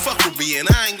one, don't fuck with me, and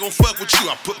I ain't gon' fuck with you.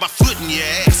 I put my foot in your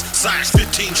ass, size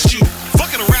 15 shoe.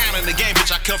 Fucking around in the game,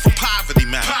 bitch, I come from poverty,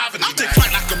 man. I'll take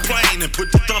flight like a plane and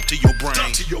put the thump to your brain.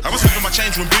 I was having my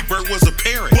change when Big Bird was a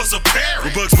parrot.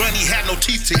 When Bugs Bunny had no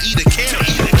teeth to eat a carrot.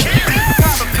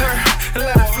 Pop a perk and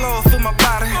let it flow through my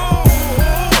body.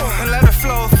 And let it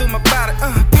flow through my body.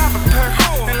 Pop a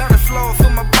perk and let it flow through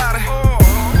my body.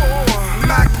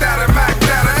 Mac Daddy.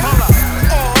 Hold up.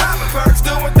 Pop a perks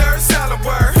doing dirt solid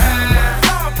work.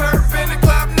 Flow a perk in the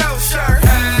club, no shirt.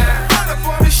 Run up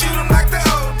on me, shoot him like the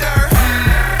old dirt.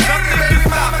 Baby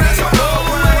mama, that's my all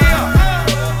the way up.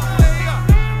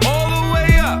 All the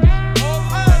way up.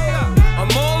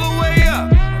 I'm all the way up.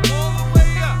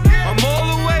 I'm all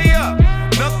the way up.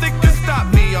 Nothing can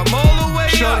stop me. I'm all the way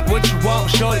up. Shorty, what you want?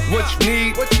 Shorty, what you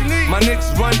need? My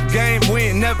niggas run the game. We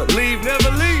ain't never leave.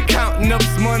 Counting Getting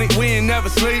up this money, we ain't never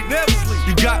sleep.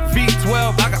 You got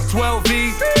V12, I got 12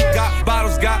 V's. Got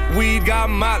bottles, got weed, got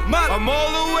Molly. I'm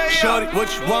all the way up. Shorty, what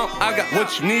you want? I got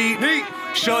what you need.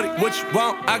 Shorty, what you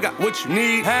want? I got what you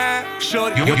need.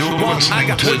 Shorty, what you want? I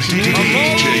got what you need.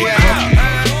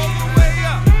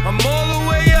 I'm all the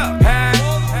way up.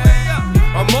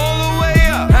 I'm all the way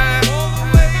up.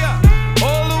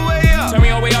 All the way up. Turn me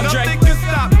all the way up, Drake. Nothing can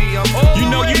stop me. I'm all You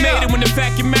know the you way made up. it when the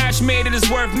fact you mashed made it is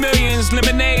worth millions.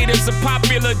 Lemonade is a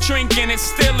popular drink and it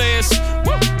still is.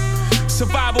 Woo.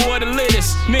 Survival of the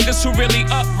littest. Niggas who really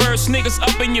up verse, niggas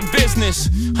up in your business.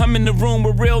 I'm in the room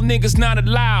where real niggas not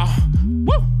allowed.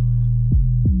 Woo.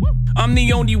 I'm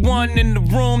the only one in the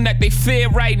room that they fear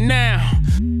right now.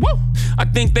 Woo. I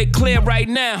think they clear right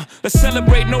now. Let's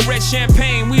celebrate, no red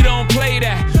champagne, we don't play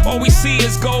that. All we see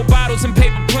is gold bottles and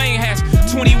paper plane hats.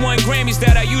 21 Grammys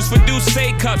that I use for Douce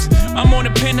cups. I'm on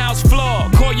the penthouse floor,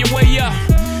 call your way up.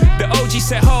 The OG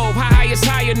said, ho, how high is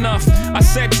high enough? I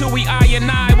said, till we I and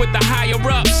I with the higher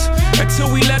ups.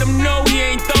 Until we let him know he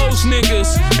ain't those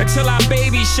niggas. Until our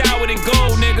baby showered in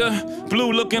gold, nigga.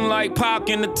 Blue looking like Pac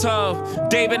in the tub.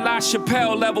 David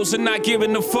LaChapelle levels and not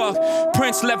giving a fuck.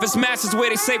 Prince left his masters where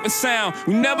they safe and sound.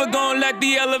 We never gonna let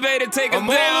the elevator take us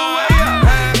down.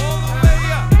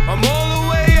 I'm all the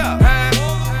way up. I'm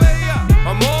all the way up.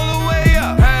 I'm all the way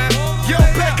up. Yo,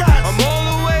 Pecos. I'm all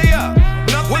the way up.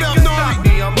 What up,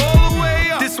 Norby? I'm all the way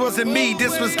up. This wasn't me,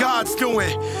 this was God's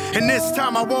doing. And this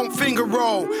time I won't finger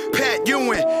roll. Pat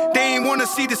Ewing, they ain't wanna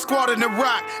see the squad in the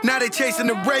rock. Now they chasing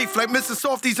the Wraith like Mr.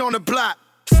 Softy's on the block.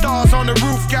 Stars on the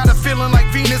roof, got a feeling like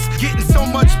Venus. Getting so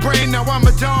much brain, now I'm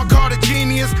a Don Carter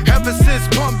genius. Ever since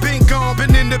Pump been gone,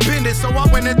 been independent. So I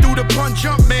went and threw the punch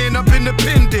jump man up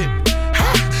independent.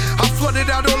 I flooded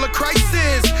out all the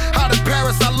crisis. Out of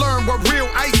Paris, I learned what real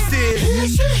ice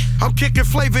is. I'm kicking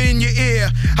flavor in your ear.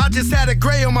 I just had a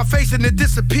gray on my face and it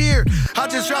disappeared. I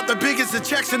just dropped the biggest of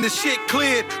checks and the shit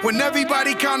cleared. When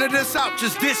everybody counted us out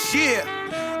just this year.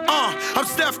 I'm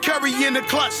Steph Curry in the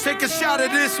clutch. Take a shot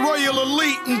of this Royal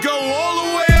Elite and go all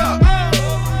the way up.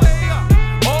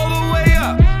 All the way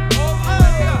up.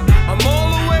 I'm all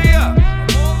the way up.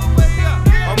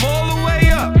 I'm all the way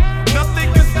up.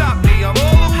 Nothing can stop me. I'm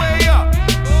all the way up.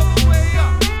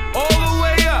 All the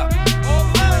way up.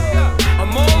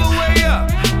 I'm all the way up.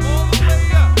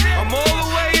 I'm all the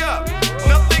way up.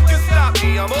 Nothing can stop me.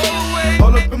 I'm all the way up.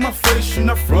 All up in my face, you're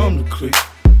not from the clique.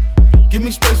 Give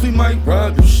me space, we might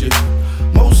ride your shit.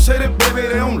 Most say that, baby,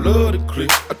 they don't love the click.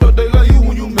 I thought they love you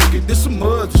when you make it, this some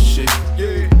other shit.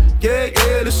 Yeah,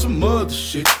 this some other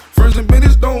shit. Friends and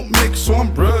business don't mix, so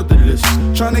I'm brotherless.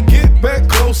 Tryna get back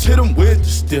close, hit them with the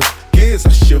stiff. Gears I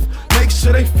shift, make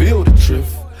sure they feel the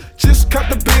drift. Just cop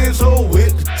the Benzo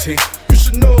with the tint. You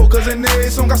should know, cause in every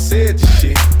song I said this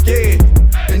shit. Yeah,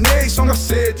 in every song I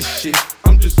said this shit.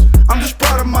 I'm just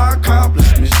proud of my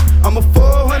accomplishments. I'm a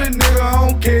 400 nigga, I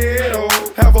don't care at all.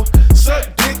 Have a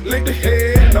suck dick, lick the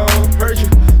head, no. Heard you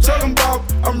talking about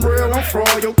I'm real, I'm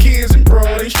fraud. Your kids and bro,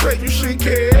 they straight, you shouldn't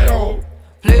care at all.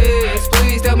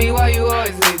 Please tell me why you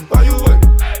always leave. Why you wait?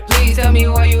 Please tell me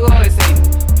why you always leave.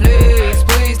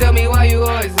 Please tell me why you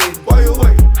always leave. Why you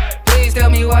wait? Please tell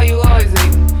me why you always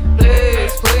leave.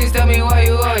 Please tell me why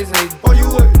you always leave. Why you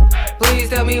wait? Please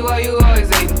tell me why you always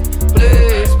leave.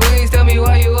 Please tell me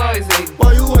why you always leave.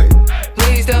 Why you wait?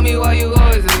 Please tell me why you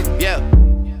always leave. Yeah,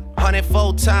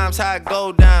 104 times how it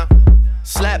go down.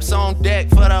 Slaps on deck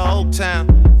for the whole town.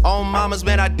 On mamas,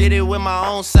 man, I did it with my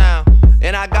own sound.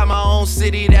 And I got my own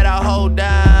city that I hold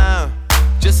down.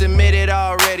 Just admit it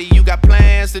already. You got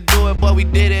plans to do it, but we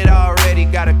did it already.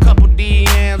 Got a couple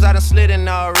DMs, I done slid in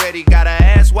already. Gotta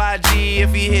ask YG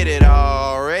if he hit it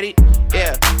already.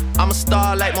 Yeah, I'm a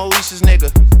star like Moesha's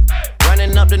nigga.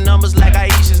 Running up the numbers like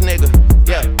Aisha's nigga.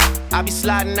 Yeah, I be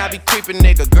sliding, I be creeping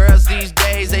nigga. Girls these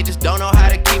days, they just don't know how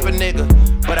to keep a nigga.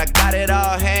 But I got it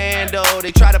all handled.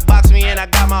 They try to box me and I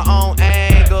got my own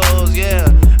angles, yeah.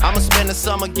 I'ma spend the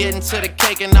summer getting to the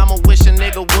cake and I'ma wish a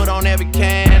nigga would on every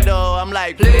candle. I'm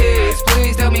like,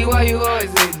 please tell me why you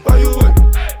always leave. Why you wait?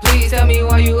 Please tell me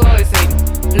why you always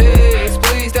leave.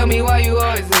 Please tell me why you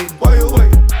always leave. Why you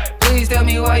wait? Please tell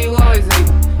me why you always leave.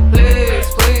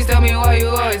 Please tell me why you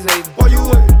always leave. Why you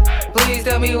wait? Please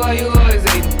tell me why you always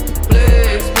leave.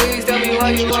 Please tell me why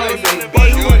you always leave. Why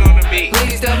you wait?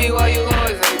 Please tell me why you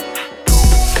always leave.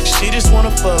 She just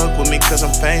wanna fuck with me cause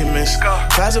I'm famous.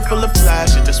 Closet full of fly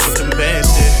shit, that's what them bands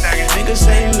did. Niggas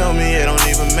say you know me, it don't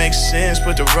even make sense.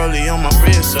 Put the rollie on my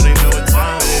wrist so they know what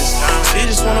time it is. She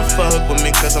just wanna fuck with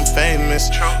me cause I'm famous.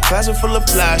 Closet full of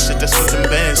fly shit, that's what them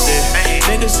bands did.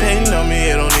 Niggas hating on me,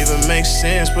 it don't even make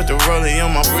sense. Put the rollie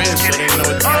on my wrist so they know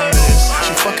what time it is.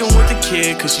 She fucking with the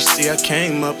kid cause she see I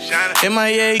came up.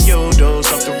 MIA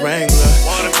Yodos off the Wrangler.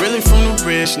 Really from the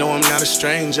rich, no I'm not a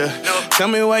stranger. Tell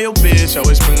me why your bitch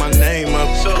always bring my name up.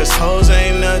 Cause hoes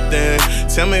ain't nothing.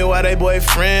 Tell me why they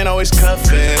boyfriend always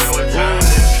cuffin'.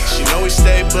 She know we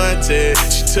stay blunted.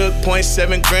 She took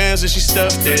 0.7 grams and she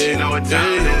stuffed it.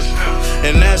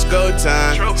 And that's go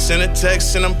time. Send a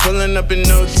text and I'm pulling up in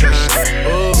no time.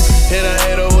 Ooh, hit a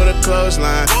hater with a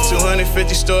clothesline.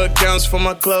 250 store accounts for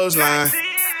my clothesline.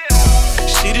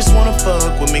 She just wanna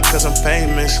fuck with me cause I'm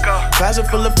famous. Closet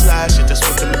full of fly shit, that's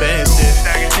what them bands did.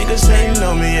 Niggas hating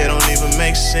on me, it don't even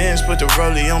make sense. Put the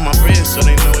rollie on my wrist so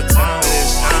they know what time it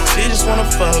is. She just wanna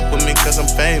fuck with me cause I'm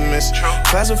famous.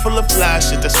 Closet full of fly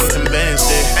shit, that's what them bands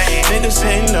did. Niggas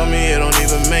hating on me, it don't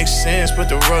even make sense. Put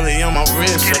the rollie on my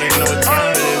wrist so they know what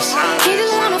time it is. He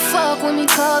just wanna fuck with me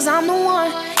cause I'm the one.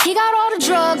 He got all the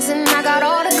drugs and I got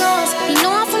all the guns. You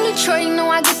know I'm from Detroit, you know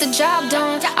I get the job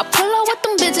done. I pull up with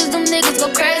them bitches, them niggas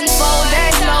go crazy for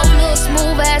days low. Little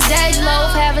smooth ass days low.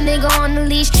 Have a nigga on the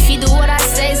leash, he do what I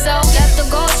say so. Left the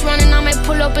ghost running, I may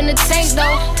pull up in the tank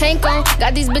though. Tank on,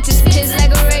 got these bitches kids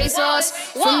like a racehorse.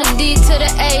 From the D to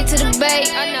the A to the Bay.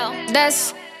 I know,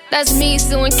 that's me,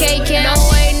 Sue and K. No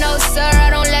way, no sir, I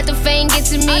don't let the fame get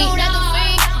to me.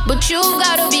 But you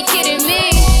gotta be kidding me.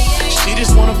 She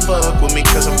just wanna fuck with me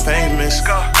cause I'm famous.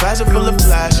 Closet full of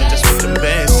fly shit, that's what them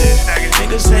bands did.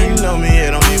 Niggas hating on me,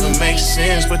 it don't even make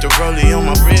sense. Put the rollie on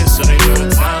my wrist so they know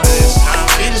what time it is.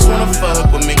 She just wanna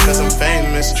fuck with me cause I'm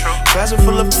famous. Closet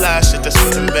full of fly shit, that's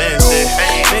what them bands did.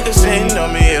 Niggas hating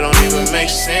on me, it don't even make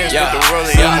sense. Put the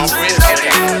rollie on my wrist so they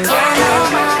know what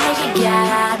time it is.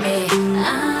 Got me.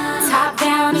 Top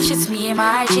down, it's just me and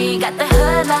my G. Got the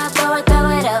hood locked, throw it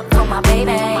up for my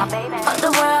baby. Fuck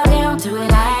the world, they don't do it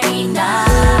like me, nah.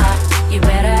 You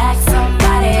better ask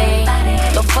somebody.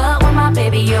 Don't fuck with my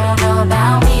baby, you don't know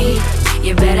about me.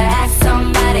 You better ask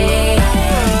somebody.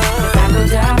 Cause I go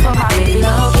down for my baby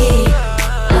low key.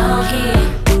 Low key,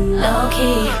 low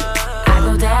key. I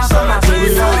go down for my baby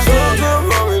low key.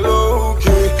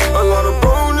 A lot of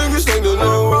bro niggas think they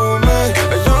know me. A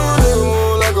young nigga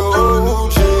more like a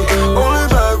OG. Only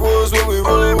backwards when we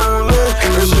rollin'.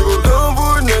 And she go down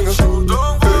for a nigga.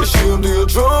 Hey, she gon' do a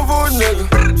drum for a nigga.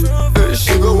 Hey,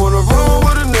 she gon' wanna roll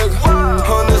with a nigga.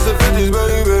 Hundreds and fifties,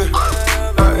 baby.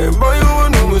 I ain't buy you a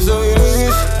new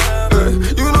Mercedes. Hey,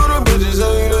 you know the bitches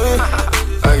ain't it.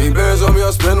 I keep bands on me, I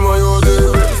spend money all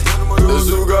day. There's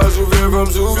two guys who veer from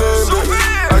two games, baby.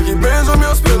 I keep bands on me,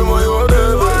 I spend money all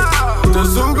day, baby.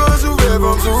 There's two guys who veer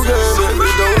from two games, baby.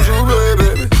 Don't you play,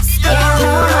 baby.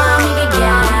 Nigga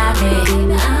got me.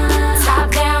 Top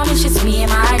down, it's just me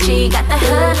and my G. Got the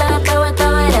hood up, throw it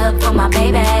up for my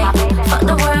baby. Fuck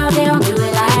the world, they don't do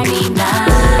it like me,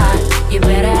 nah. You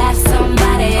better ask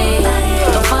somebody.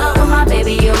 Don't fuck with my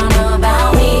baby, you don't know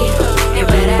about me. You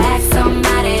better ask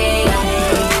somebody. Got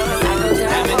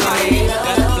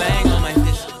a flag on my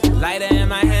fist, lighter in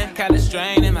my hand, kinda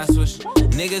strain in my switch.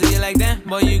 Niggas get like that,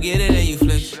 boy, you get it and you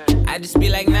flish. I just be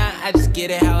like, nah, I just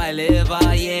get it how I live.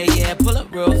 Oh yeah, yeah, pull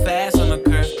up real fast on the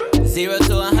curve. 0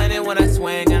 to 100 when I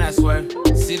swing and I swerve.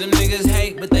 See them niggas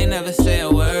hate, but they never say a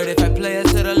word. If I play it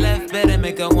to the left, better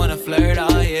make her wanna flirt.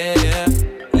 Oh yeah, yeah.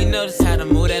 You notice how to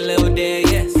move that little dead,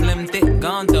 yeah. Slim thick,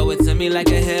 gon' throw it to me like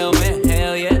a helmet.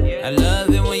 Hell yeah. I love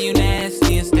it when you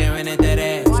nasty and staring at that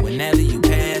ass whenever you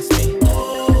pass me.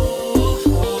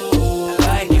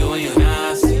 Like you when you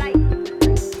nasty.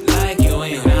 Like you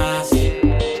when you nasty.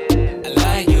 I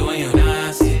like you when you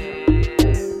nasty.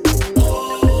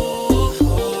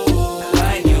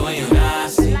 Like you when you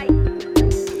nasty.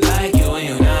 Like you when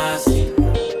you nasty.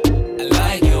 I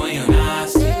like you when you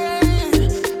nasty.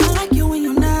 I like you when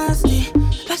you nasty.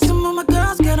 Like some of my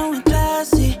girls get on and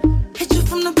classy. Hit you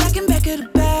from the back and back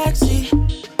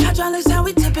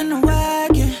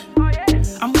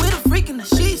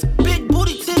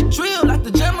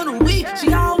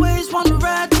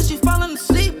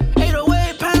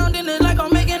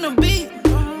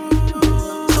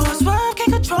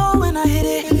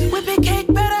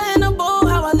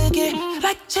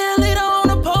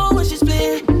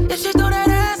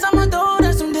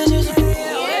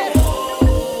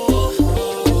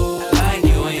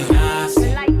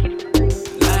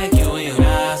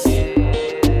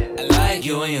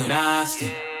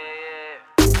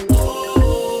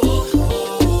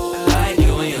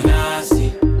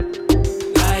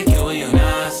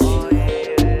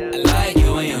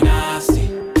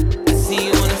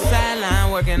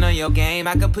game.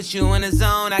 I could put you in a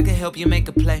zone, I could help you make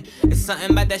a play. It's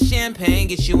something about that champagne,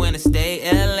 get you in a state.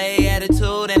 LA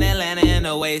attitude and Atlanta in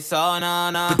the way, so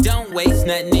no. But don't waste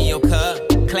nothing in your cup.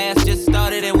 Class just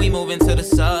started and we moving to the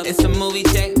sub. It's a movie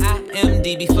check,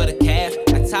 IMDb for the cash.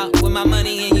 I talk with my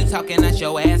money and you talking at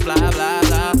your ass, blah, blah,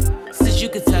 blah. Since you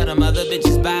could tell them other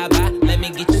bitches bye-bye, let me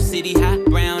get you city hot,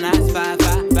 brown eyes,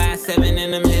 5'5", 5'7"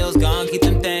 in them hills, gone, keep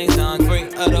them things on.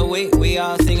 Freak of the week, we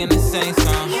all singing the same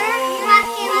song.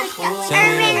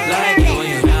 Tell me like you when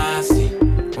you're nasty.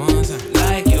 One time,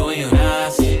 like you when you're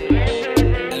nasty.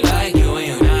 I like you when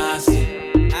you're nasty.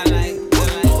 I like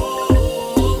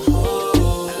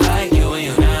you when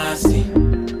you're nasty.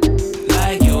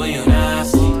 Like you when you're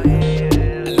nasty.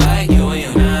 I like you when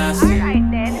you're nasty.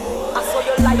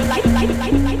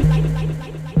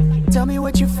 Tell me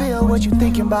what you feel, what you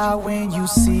thinking about when you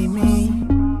see me.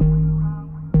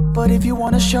 But if you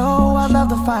wanna show, I'd love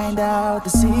to find out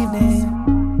this evening.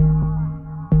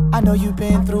 I know you've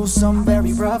been through some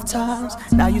very rough times.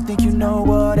 Now you think you know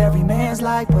what every man's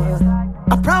like, but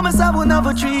I promise I will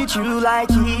never treat you like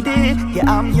he did. Yeah,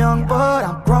 I'm young, but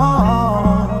I'm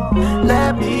grown.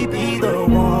 Let me be the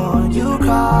one you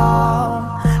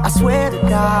call. I swear to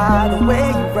God, the way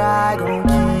you ride gon'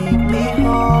 keep me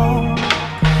home.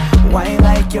 Wine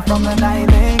like you from the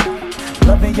 90s,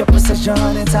 loving your precision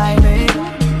and timing.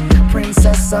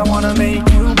 Princess, I wanna make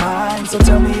you mine, so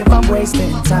tell me if I'm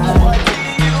wasting time.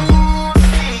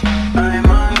 I'm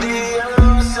on the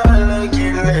outside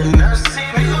looking in, I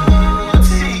see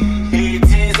beauty. It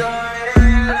is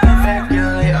already perfect,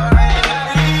 girl, you're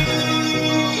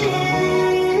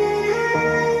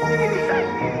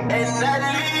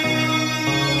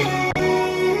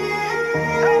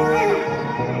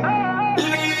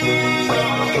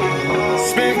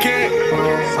Spin kick,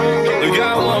 we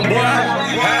got one boy.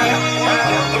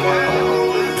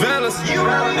 Fellas,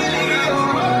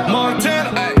 Montana,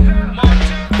 ay.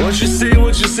 What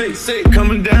you see,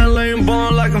 coming down lane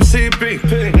born like I'm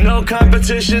CP. No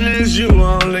competition is you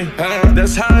only.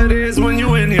 That's how it is when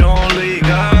you in your own league.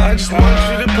 I just want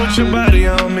you to put your body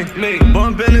on me.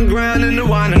 Bumping and grinding and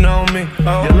whining on me.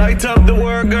 You light up the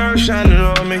world, girl, shining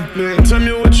on me. Tell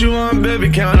me what you want, baby,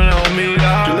 counting on me.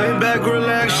 You lay back,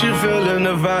 relax, you feeling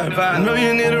the vibe. I know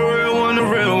you need a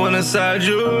real one inside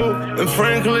you. And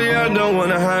frankly, I don't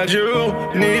wanna hide you.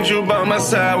 Need you by my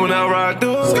side when I ride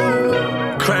through.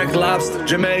 Crack lobster,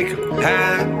 Jamaica,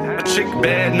 high. A chick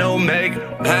bad, no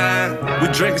makeup, high. We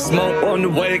drink and smoke on the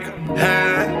wake,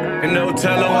 high. And no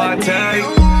telling what I take.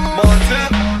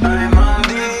 Montana. I'm on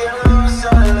the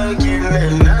outside looking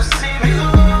in, I see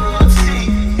beauty.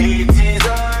 It is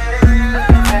already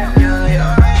perfect, girl,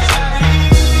 you're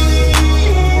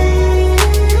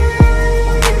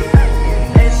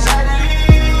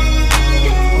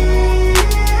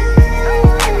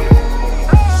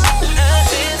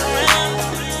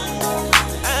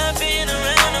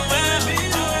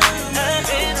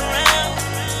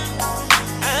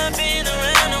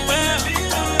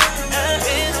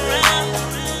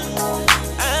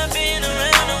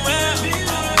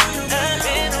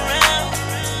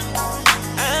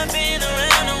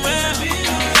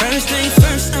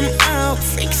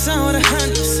all the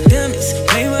hunters, dummies,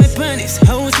 playboy bunnies,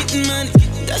 hoes getting money.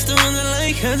 That's the ones I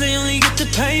like, cause they only get the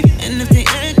pipe. And if they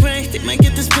act right, they might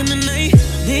get to spend the night.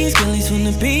 These girlies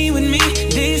wanna be with me.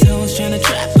 These hoes tryna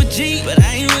trap a G, but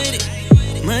I ain't with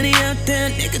it. Money out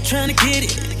there, nigga tryna get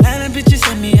it. A lot of bitches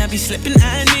at me, I be slipping,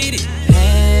 I need it.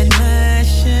 Had my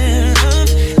share of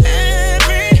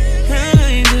every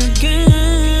kind of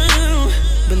girl.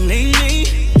 Believe me,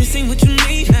 this ain't what you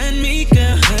need, not me,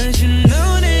 girl. Cause you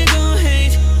know they gon'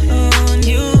 hate on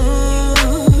you.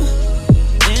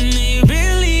 And they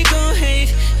really gon'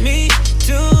 hate me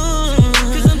too.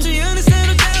 Cause I'm too young to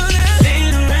settle down now.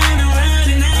 Been around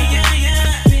and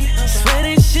I swear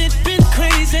that shit been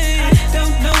crazy.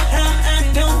 Don't know how, I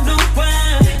don't know why.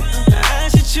 I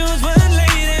should choose one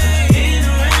lady. Been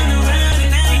around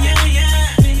and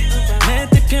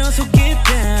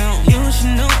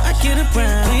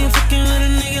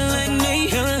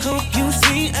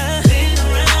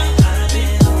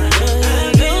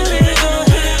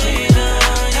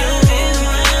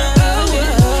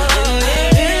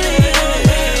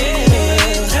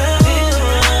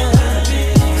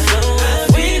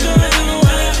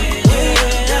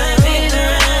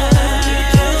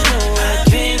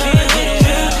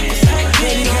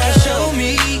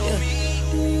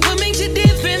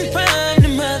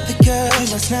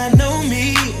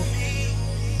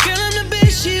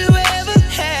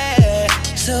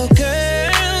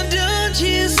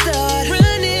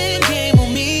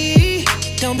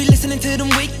don't be listening to them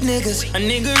weak niggas. A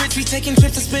nigga rich, we taking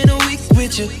trips to spend a week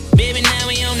with you. Baby, now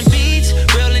we on the beach,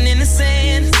 rolling in the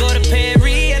sand. Go to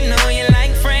Paris, I know you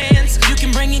like France. You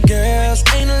can bring your girls,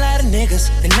 ain't a lot of niggas.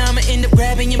 Then I'ma end up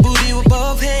grabbing your booty with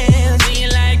both hands. And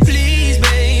you're like, please,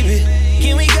 baby,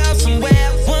 can we go somewhere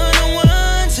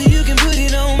one-on-one so you can put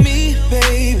it on me,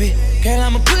 baby? Girl,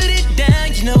 I'ma put it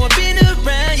down, you know I've been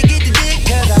around. You get the dick,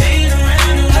 cause I've been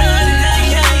around the world and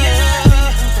now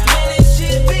man, this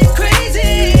shit be crazy.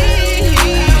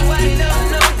 I don't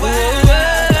know why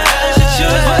I should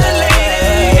choose one lady.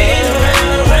 Been around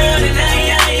the world and now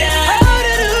how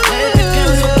to do let the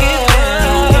girls forget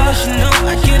down. Girl, you know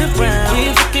I get around. You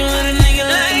ain't fucking with a nigga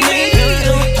like me.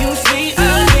 You see,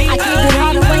 I keep it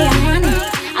all the way 100.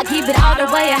 I keep it all the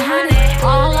way 100.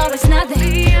 All or it's nothing.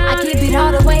 I keep it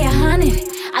all the way 100.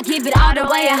 I keep it all the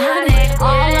way 100.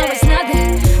 All or it's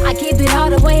nothing. I keep it all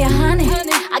the way 100.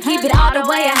 I keep it all the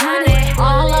way 100.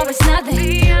 All or it's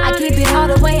nothing. I keep it all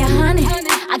the way 100.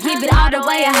 I keep it all the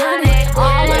way 100.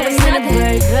 All or it's nothing.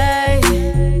 Baby,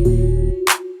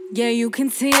 yeah, you can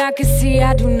see, I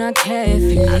do not care if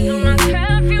you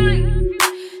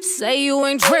leave. Say you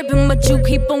ain't tripping, but you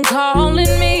keep on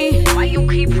calling me. Why you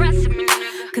keep pressing me?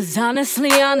 Cause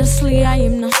honestly, I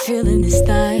am not feeling this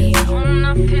thing. I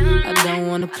don't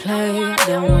wanna play.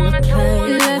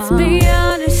 Let's be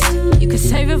honest, you can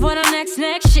save it for the next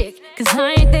shit. Cause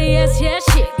I ain't the yes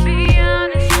shit. Be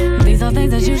honest, these are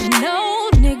things that you should know,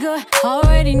 nigga.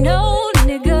 Already know,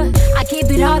 nigga. I keep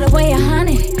it all the way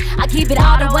 100. I keep it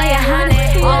all the way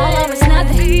 100. All or it's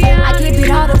nothing. I keep it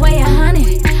all the way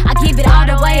 100. I keep it all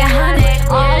the way 100.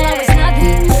 All or it's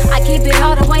nothing. I keep it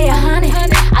all the way 100.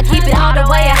 I keep it all the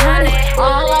way 100.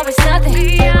 All or it's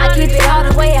nothing. I keep it all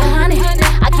the way 100.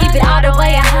 I keep it all the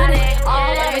way 100.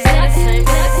 All or it's nothing.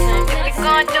 If you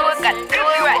gon' do it, gotta do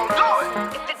it right.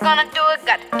 If you gonna do it,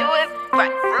 gotta do it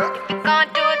right. If you gon'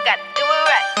 do it, gotta do it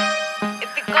right. If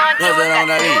you gon' do it,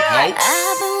 gotta do it right.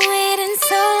 I've been waiting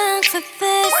so long for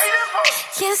this.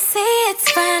 You see, it's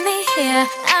finally here.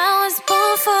 I was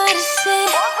born for this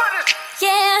shit. Yeah,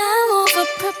 I'm over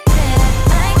prepared.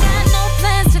 I got no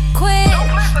plans to quit.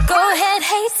 Go ahead,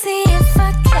 hate, see if I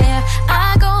care.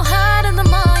 I go hard in the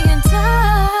more you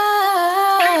die.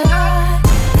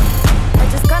 I'm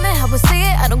just gonna help us see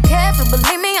it. I don't care if you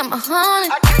believe me, I'm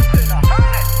 100.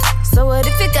 So what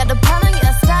if you got a problem? Yeah,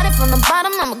 I started from the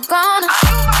bottom, I'm a goner.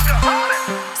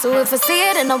 So if I see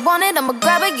it and I want it, I'ma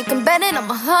grab it. You can bet it,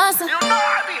 I'ma hustle.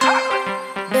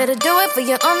 Better do it for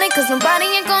you only, cause nobody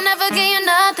ain't gon' ever give you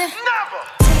nothing.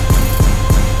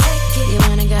 You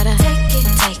wanna gotta take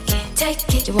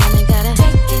it. You wanna gotta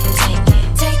take it. You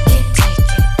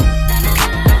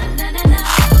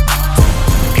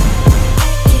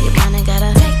wanna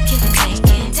gotta take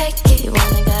it. You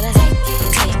wanna gotta take it.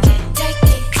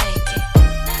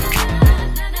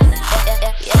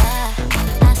 Yeah,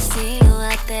 I see you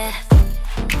out there.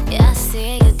 Yeah, I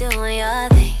see you doing your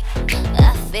thing. I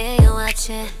feel you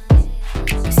watching.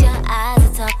 Cause your eyes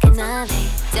are talking to me.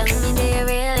 Tell me, do you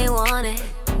really want it?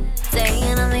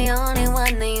 Saying I'm the only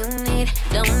one that you need.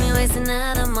 Don't be wasting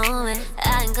another moment.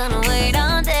 I ain't gonna wait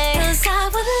all day. Cause I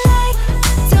would like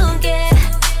to get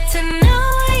to know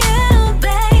you,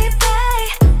 baby.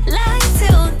 Like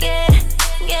to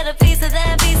get a piece of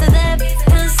that.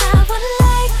 Cause I would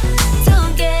like to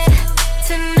get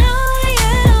to know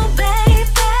you, baby.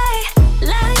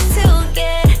 Like to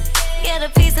get a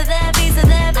piece of that.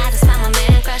 I just found my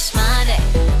man crush Monday,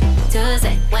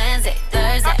 Tuesday, Wednesday,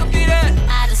 Thursday.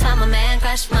 I just found my man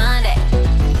crush Monday,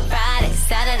 Friday,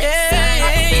 Saturday,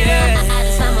 Sunday.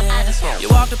 I just found You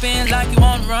walked up in like you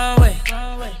on the runway.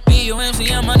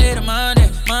 B-U-M-C-M Monday to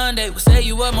Monday. We say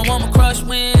you up my woman crush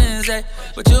Wednesday,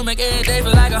 but you make every day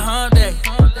feel like a hump day.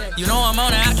 You know I'm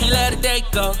on it, I can't let a day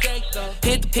go.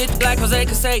 Hit the black Jose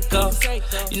Canseco.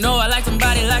 You know I like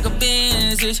somebody like a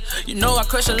Benz. You know I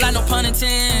crush a lot, no pun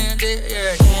intended.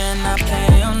 Yeah. Can I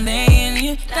play on laying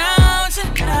you down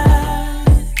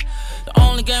tonight? The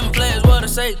only game I play is what I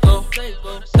say go.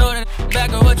 Throw that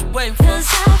back or what you waiting for. Cause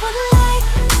I would like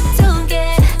to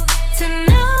get to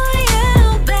know you,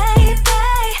 baby.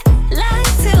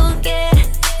 Like to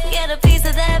get a piece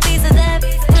of that.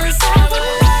 Cause I would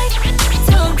like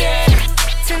to get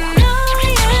to know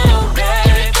you,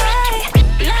 baby.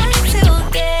 Like to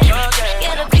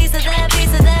get a piece of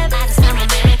that. I just found my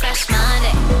man crush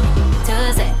Monday,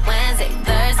 Tuesday, Wednesday,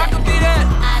 Thursday.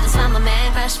 I just found my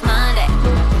man crush Monday,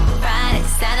 Friday,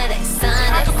 Saturday,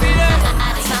 Sunday. I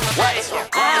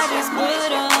just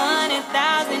put $100,000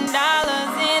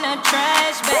 in a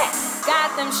trash bag.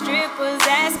 Got them strippers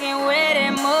asking where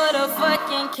that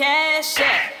motherfucking cash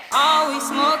at. All we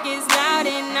smoke is loud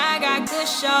and I got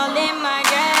Kush all in my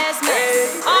gas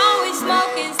mask.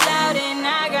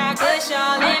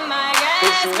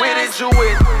 Is you with it, you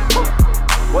with it?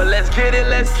 Well, let's get it,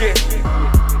 let's get it.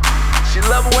 She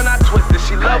love it when I twist it,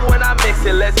 she love it when I mix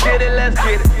it. Let's get it, let's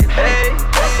get it. Hey,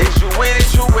 is you with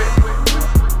it, you with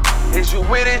it? Is you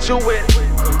with it, you with it?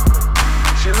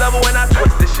 She love it when I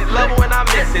twist it, she love it when I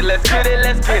mix it. Let's get it,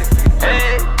 let's get it.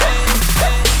 Hey.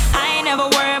 I ain't never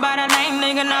worried about a lame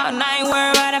nigga, no, I ain't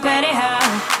worried about a petty hoe.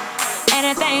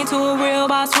 Anything to a real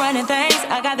boss running things.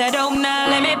 I got that dope now,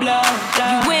 let me blow.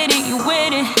 You with it, you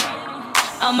with it.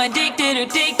 I'm addicted.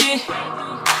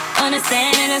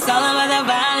 Understanding it's all about the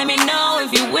vibe. Let me know if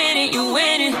you with it, you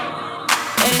with it.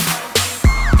 Hey.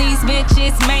 These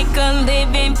bitches make a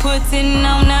living putting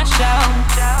on a show.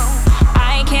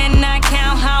 I cannot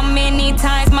count how many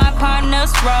times my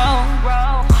partners roll.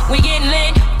 We get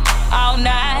lit all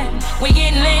night. We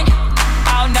get lit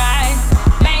all night.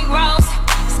 Bank rolls,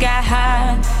 sky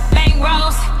high. Bank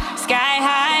rolls, sky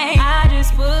high. I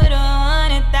just put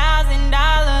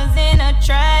 $100,000 in a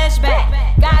trash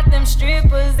bag. Got them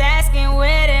strippers asking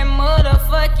where that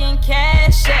motherfucking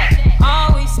cash at.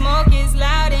 Always smoke is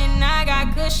loud and I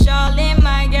got kush all in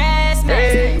my gas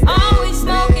mask. Always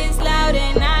smoke is loud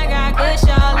and I got kush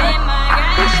all in my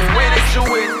gas mask. Is you with it, you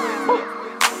with it?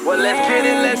 Well, let's get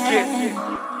it, let's get it.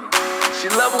 She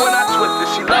love it when I twist it,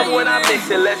 she love it when I mix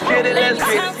it. Let's get it, let's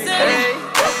get it. Hey,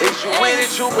 is you with it,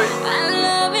 you with it?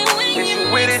 Is you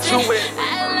with it, you with it?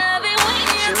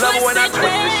 She love it when I twist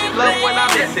it, she love it when I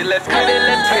mix it. Let's get it,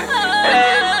 let's get it.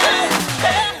 Hey.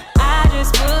 I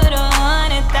just put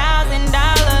 $100,000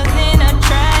 in a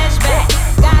trash bag.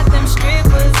 Got them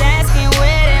strippers asking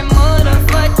where that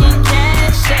motherfucking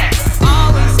cash at.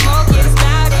 Always smoke is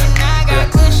loud and I got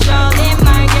kush all in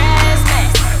my gas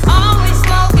mask. Always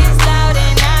smoke is loud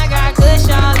and I got kush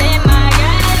all in my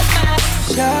gas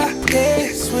mask. Shawty,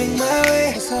 swing my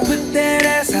way, put that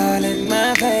ass all in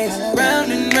my face.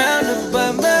 Round and round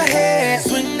above my head,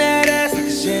 swing that ass like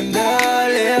a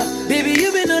chandelier. Baby,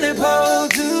 you been on that pole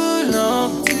too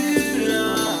long.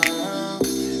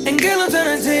 And girl, I'm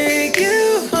tryna take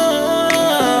you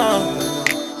home.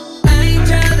 I ain't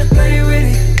tryna play with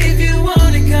it. If you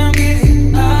want it, come get it.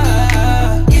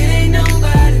 It ain't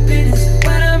nobody business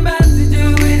what I'm about to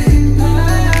do with it.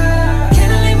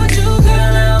 Can I leave with you,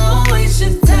 girl? I won't waste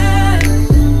your time.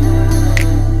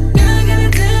 Girl, I gotta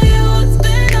tell you what's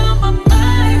been on my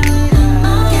mind.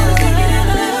 Can I take it in a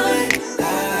little bit?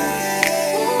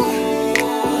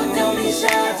 Don't be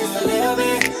shy, just a little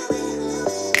bit.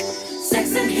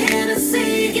 Sex and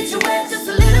Hennessy, get you wet just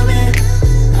a little bit.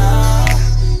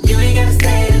 You ain't gotta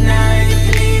stay tonight, you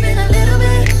can leave in a little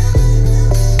bit.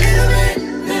 Little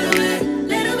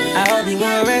bit. I hope you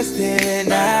were rested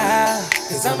now,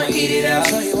 cause I'ma eat it up.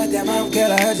 Show you what that mouth,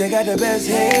 girl, I heard you got the best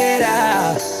head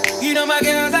out. You know my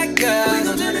girls like us, we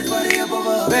gon' turn this party up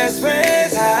over best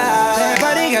friends house.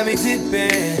 Everybody got me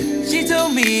tipping. She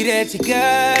told me that you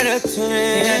got a twin,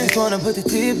 and I just wanna put the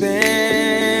tip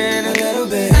in a little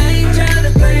bit. I ain't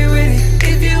tryna play with it.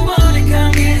 If you want it,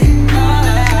 come get it.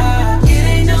 It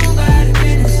ain't nobody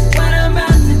business what I'm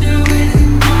about to do with it.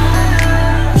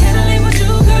 Can I leave with you,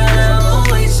 girl? I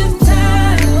won't waste your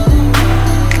time.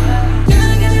 Girl, I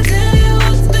gotta tell you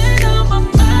what's been on my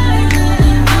mind.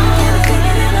 Can I take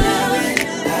it in a little bit?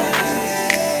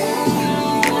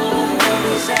 Don't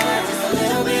be shy, just a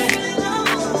little bit.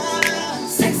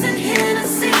 Sex and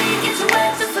Hennessy, get you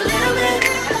wet just a little bit.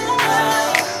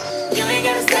 You ain't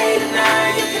gotta stay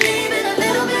tonight, you can leave in a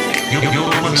little bit. You're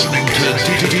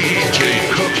listening to DJ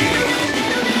Cookie.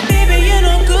 Baby, you're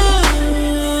no good,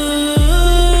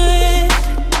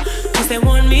 cause they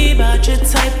warned me about your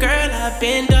type, girl. I've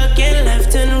been ducking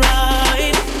left and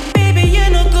right. Baby, you're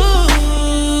no good.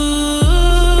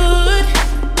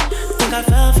 Think I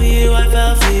fell for you, I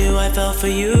fell for you, I fell for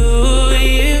you.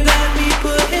 You got me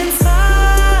putting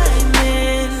time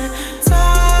in.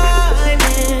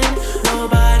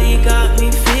 Nobody got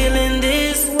me feeling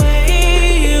this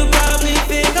way. You probably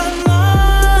think I'm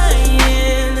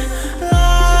lying.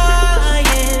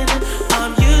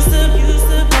 I'm used to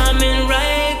coming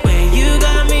right where you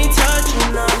got me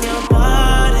touching on your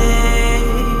body.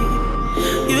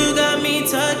 You got me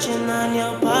touching on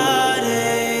your body.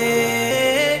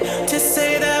 To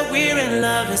say that we're in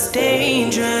love is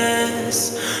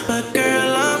dangerous, but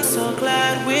girl, I'm so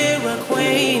glad we're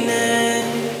acquainted.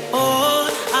 Oh,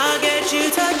 I'll get you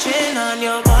touching on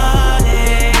your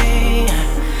body.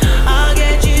 I'll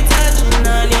get you touching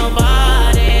on your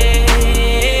body.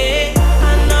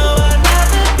 I know I'd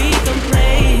rather be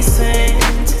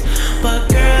complacent, but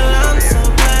girl, I'm so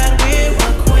glad we're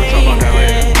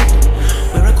acquainted.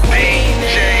 We're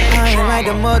acquainted. I ain't like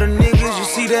them other niggas, you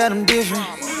see that I'm different.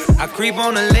 I creep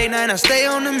on the late night, I stay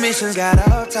on the missions. Got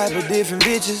all type of different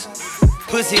bitches.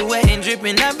 Pussy wet and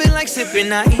dripping, I been like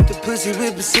sipping. I eat the pussy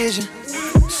with precision.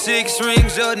 6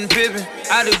 rings, Jordan Pippen.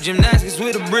 I do gymnastics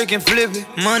with a brick and flip it.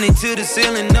 Money to the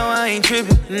ceiling, no, I ain't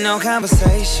tripping. No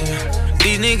conversation.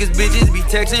 These niggas bitches be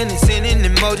texting and sending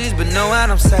emojis, but no, I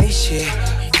don't say shit.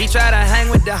 He try to hang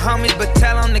with the homies, but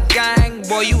tell on the gang,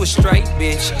 boy, you a straight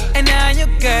bitch. And now your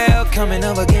girl coming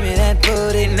over, give me that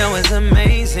booty, know it's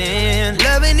amazing.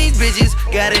 Loving these bitches,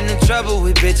 got into trouble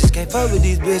with bitches, can't fuck with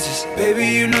these bitches. Baby,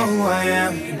 you know who I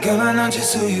am, and girl, I know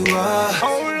just who you are.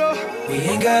 We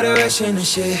ain't gotta rush into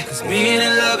shit, cause being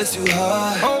in love is too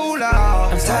hard.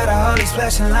 I'm tired of all these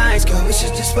flashing lights, girl, we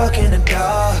should just fuck in the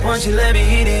dark. Once you let me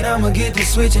hit it, I'ma get to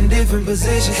switch in different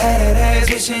positions. Had that ass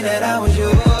wishing that I was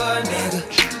your nigga.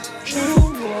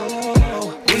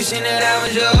 Wishing that I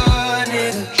was your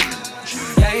nigga.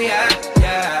 Yeah, yeah,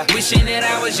 yeah. Wishing that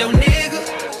I was your nigga.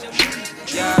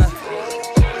 Yeah.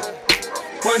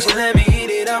 Once you let me hit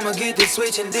it, I'ma get to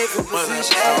switch in different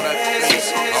positions.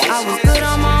 I was good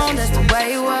on my own, that's the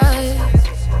way it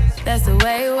was. That's the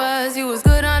way it was. You was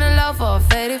good on the low for a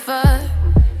Fetty fuck.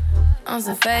 On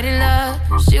some Fetty love.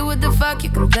 Shit, what the fuck you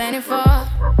complaining for?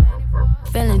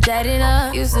 Feeling jaded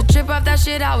up. Used to trip off that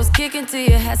shit I was kicking to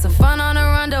you. Had some fun on the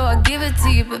run, though I give it to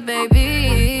you. But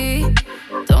baby,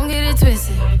 don't get it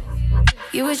twisted.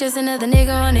 You was just another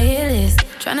nigga on the hit list.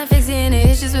 Tryna fix any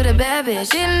issues with a bad bitch.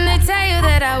 Didn't they tell you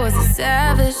that I was a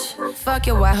savage? Fuck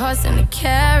your white horse and the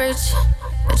carriage.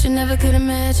 But you never could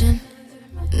imagine.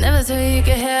 Never thought you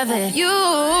could have it.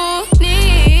 You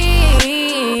needed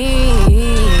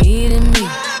me.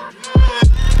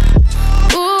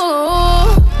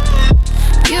 Ooh,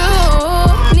 you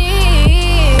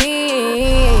needed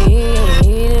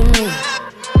me.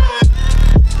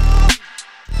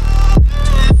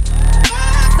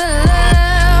 For a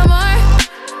little more,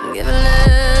 give a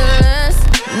little less.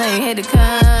 Now you hit the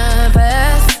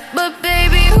compass. But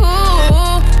baby, who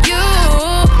you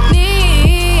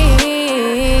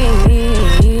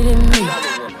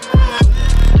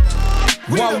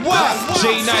What?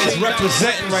 J Nice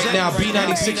representing right now,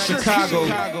 B96 Chicago.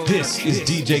 This is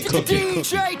DJ Cooking.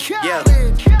 Yeah,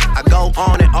 I go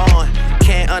on and on.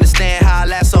 Can't understand how I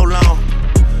last so long.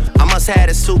 I must have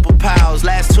the superpowers.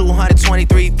 Last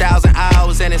 223,000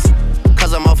 hours, and it's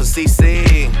cause I'm off of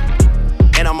CC.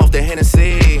 And I'm off the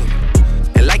Hennessy.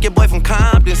 And like your boy from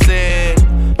Compton said,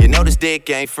 you know this dick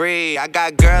ain't free. I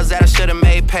got girls that I should've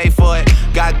made pay for it.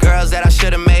 Got girls that I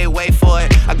should've made wait for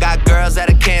it. I got girls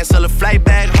that'll cancel a flight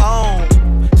back home.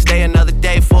 Stay another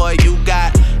day for it. You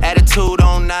got attitude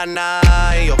on nana,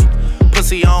 and yo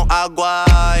pussy on agua,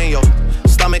 and yo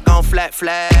stomach on flat,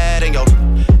 and yo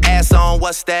ass on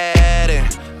what's that?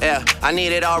 And yeah, I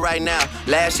need it all right now.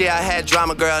 Last year I had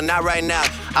drama, girl, not right now.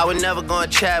 I would never go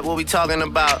and chat what we talking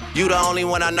about. You the only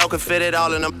one I know can fit it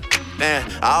all in them. Man,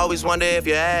 I always wonder if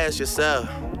you ask yourself,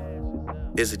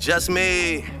 is it just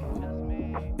me?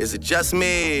 Is it just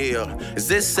me? Or is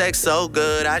this sex so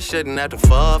good I shouldn't have to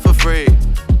fuck for free?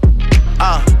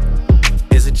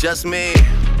 Is it just me?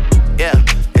 Yeah,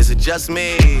 is it just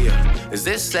me? Is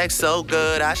this sex so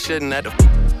good I shouldn't have to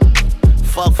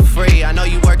fuck for free? I know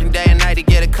you working day and night to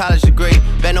get a college degree.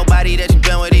 Bet nobody that you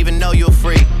been with even know you're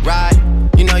free, right?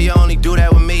 You know you only do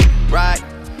that with me, right?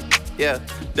 Yeah,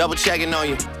 double checking on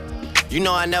you. You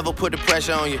know I never put the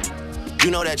pressure on you.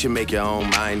 You know that you make your own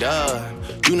mind up.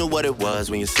 You knew what it was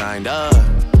when you signed up.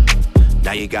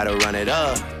 Now you gotta run it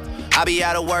up. I be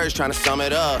out of words trying to sum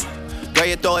it up. Girl,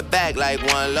 you throw it back like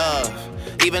one love.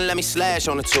 Even let me slash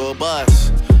on the tour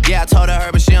bus. Yeah, I told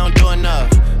her, but she don't do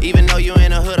enough. Even though you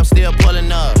in the hood, I'm still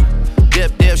pulling up.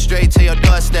 Dip straight to your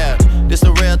doorstep. This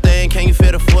the real thing, can you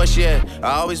feel the force yet?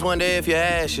 I always wonder if you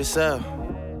ask yourself,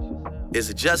 is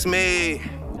it just me?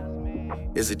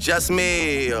 Is it just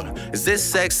me? Or is this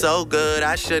sex so good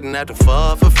I shouldn't have to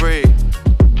fuck for free?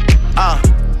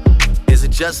 Is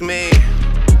it just me?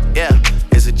 Yeah,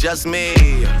 is it just me?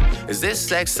 Is this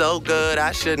sex so good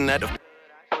I shouldn't have to?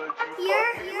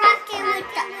 You're rocking with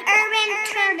the Urban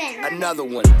Turban. Another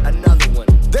one.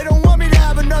 They don't want me to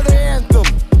have another anthem,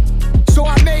 so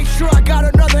I made sure I got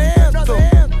another anthem.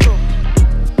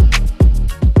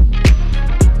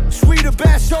 Sweeter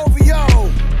bass over yo.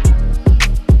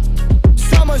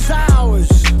 Summer's ours.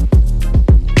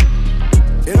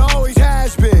 It always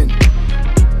has been.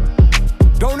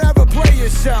 Don't ever play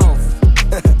yourself.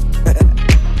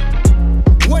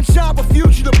 One time for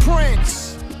Future the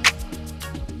Prince.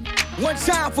 One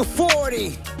time for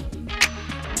 40.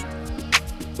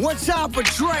 One time for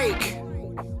Drake.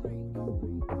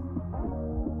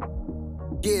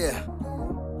 Yeah,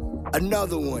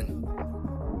 another one.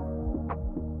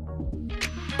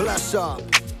 Bless up.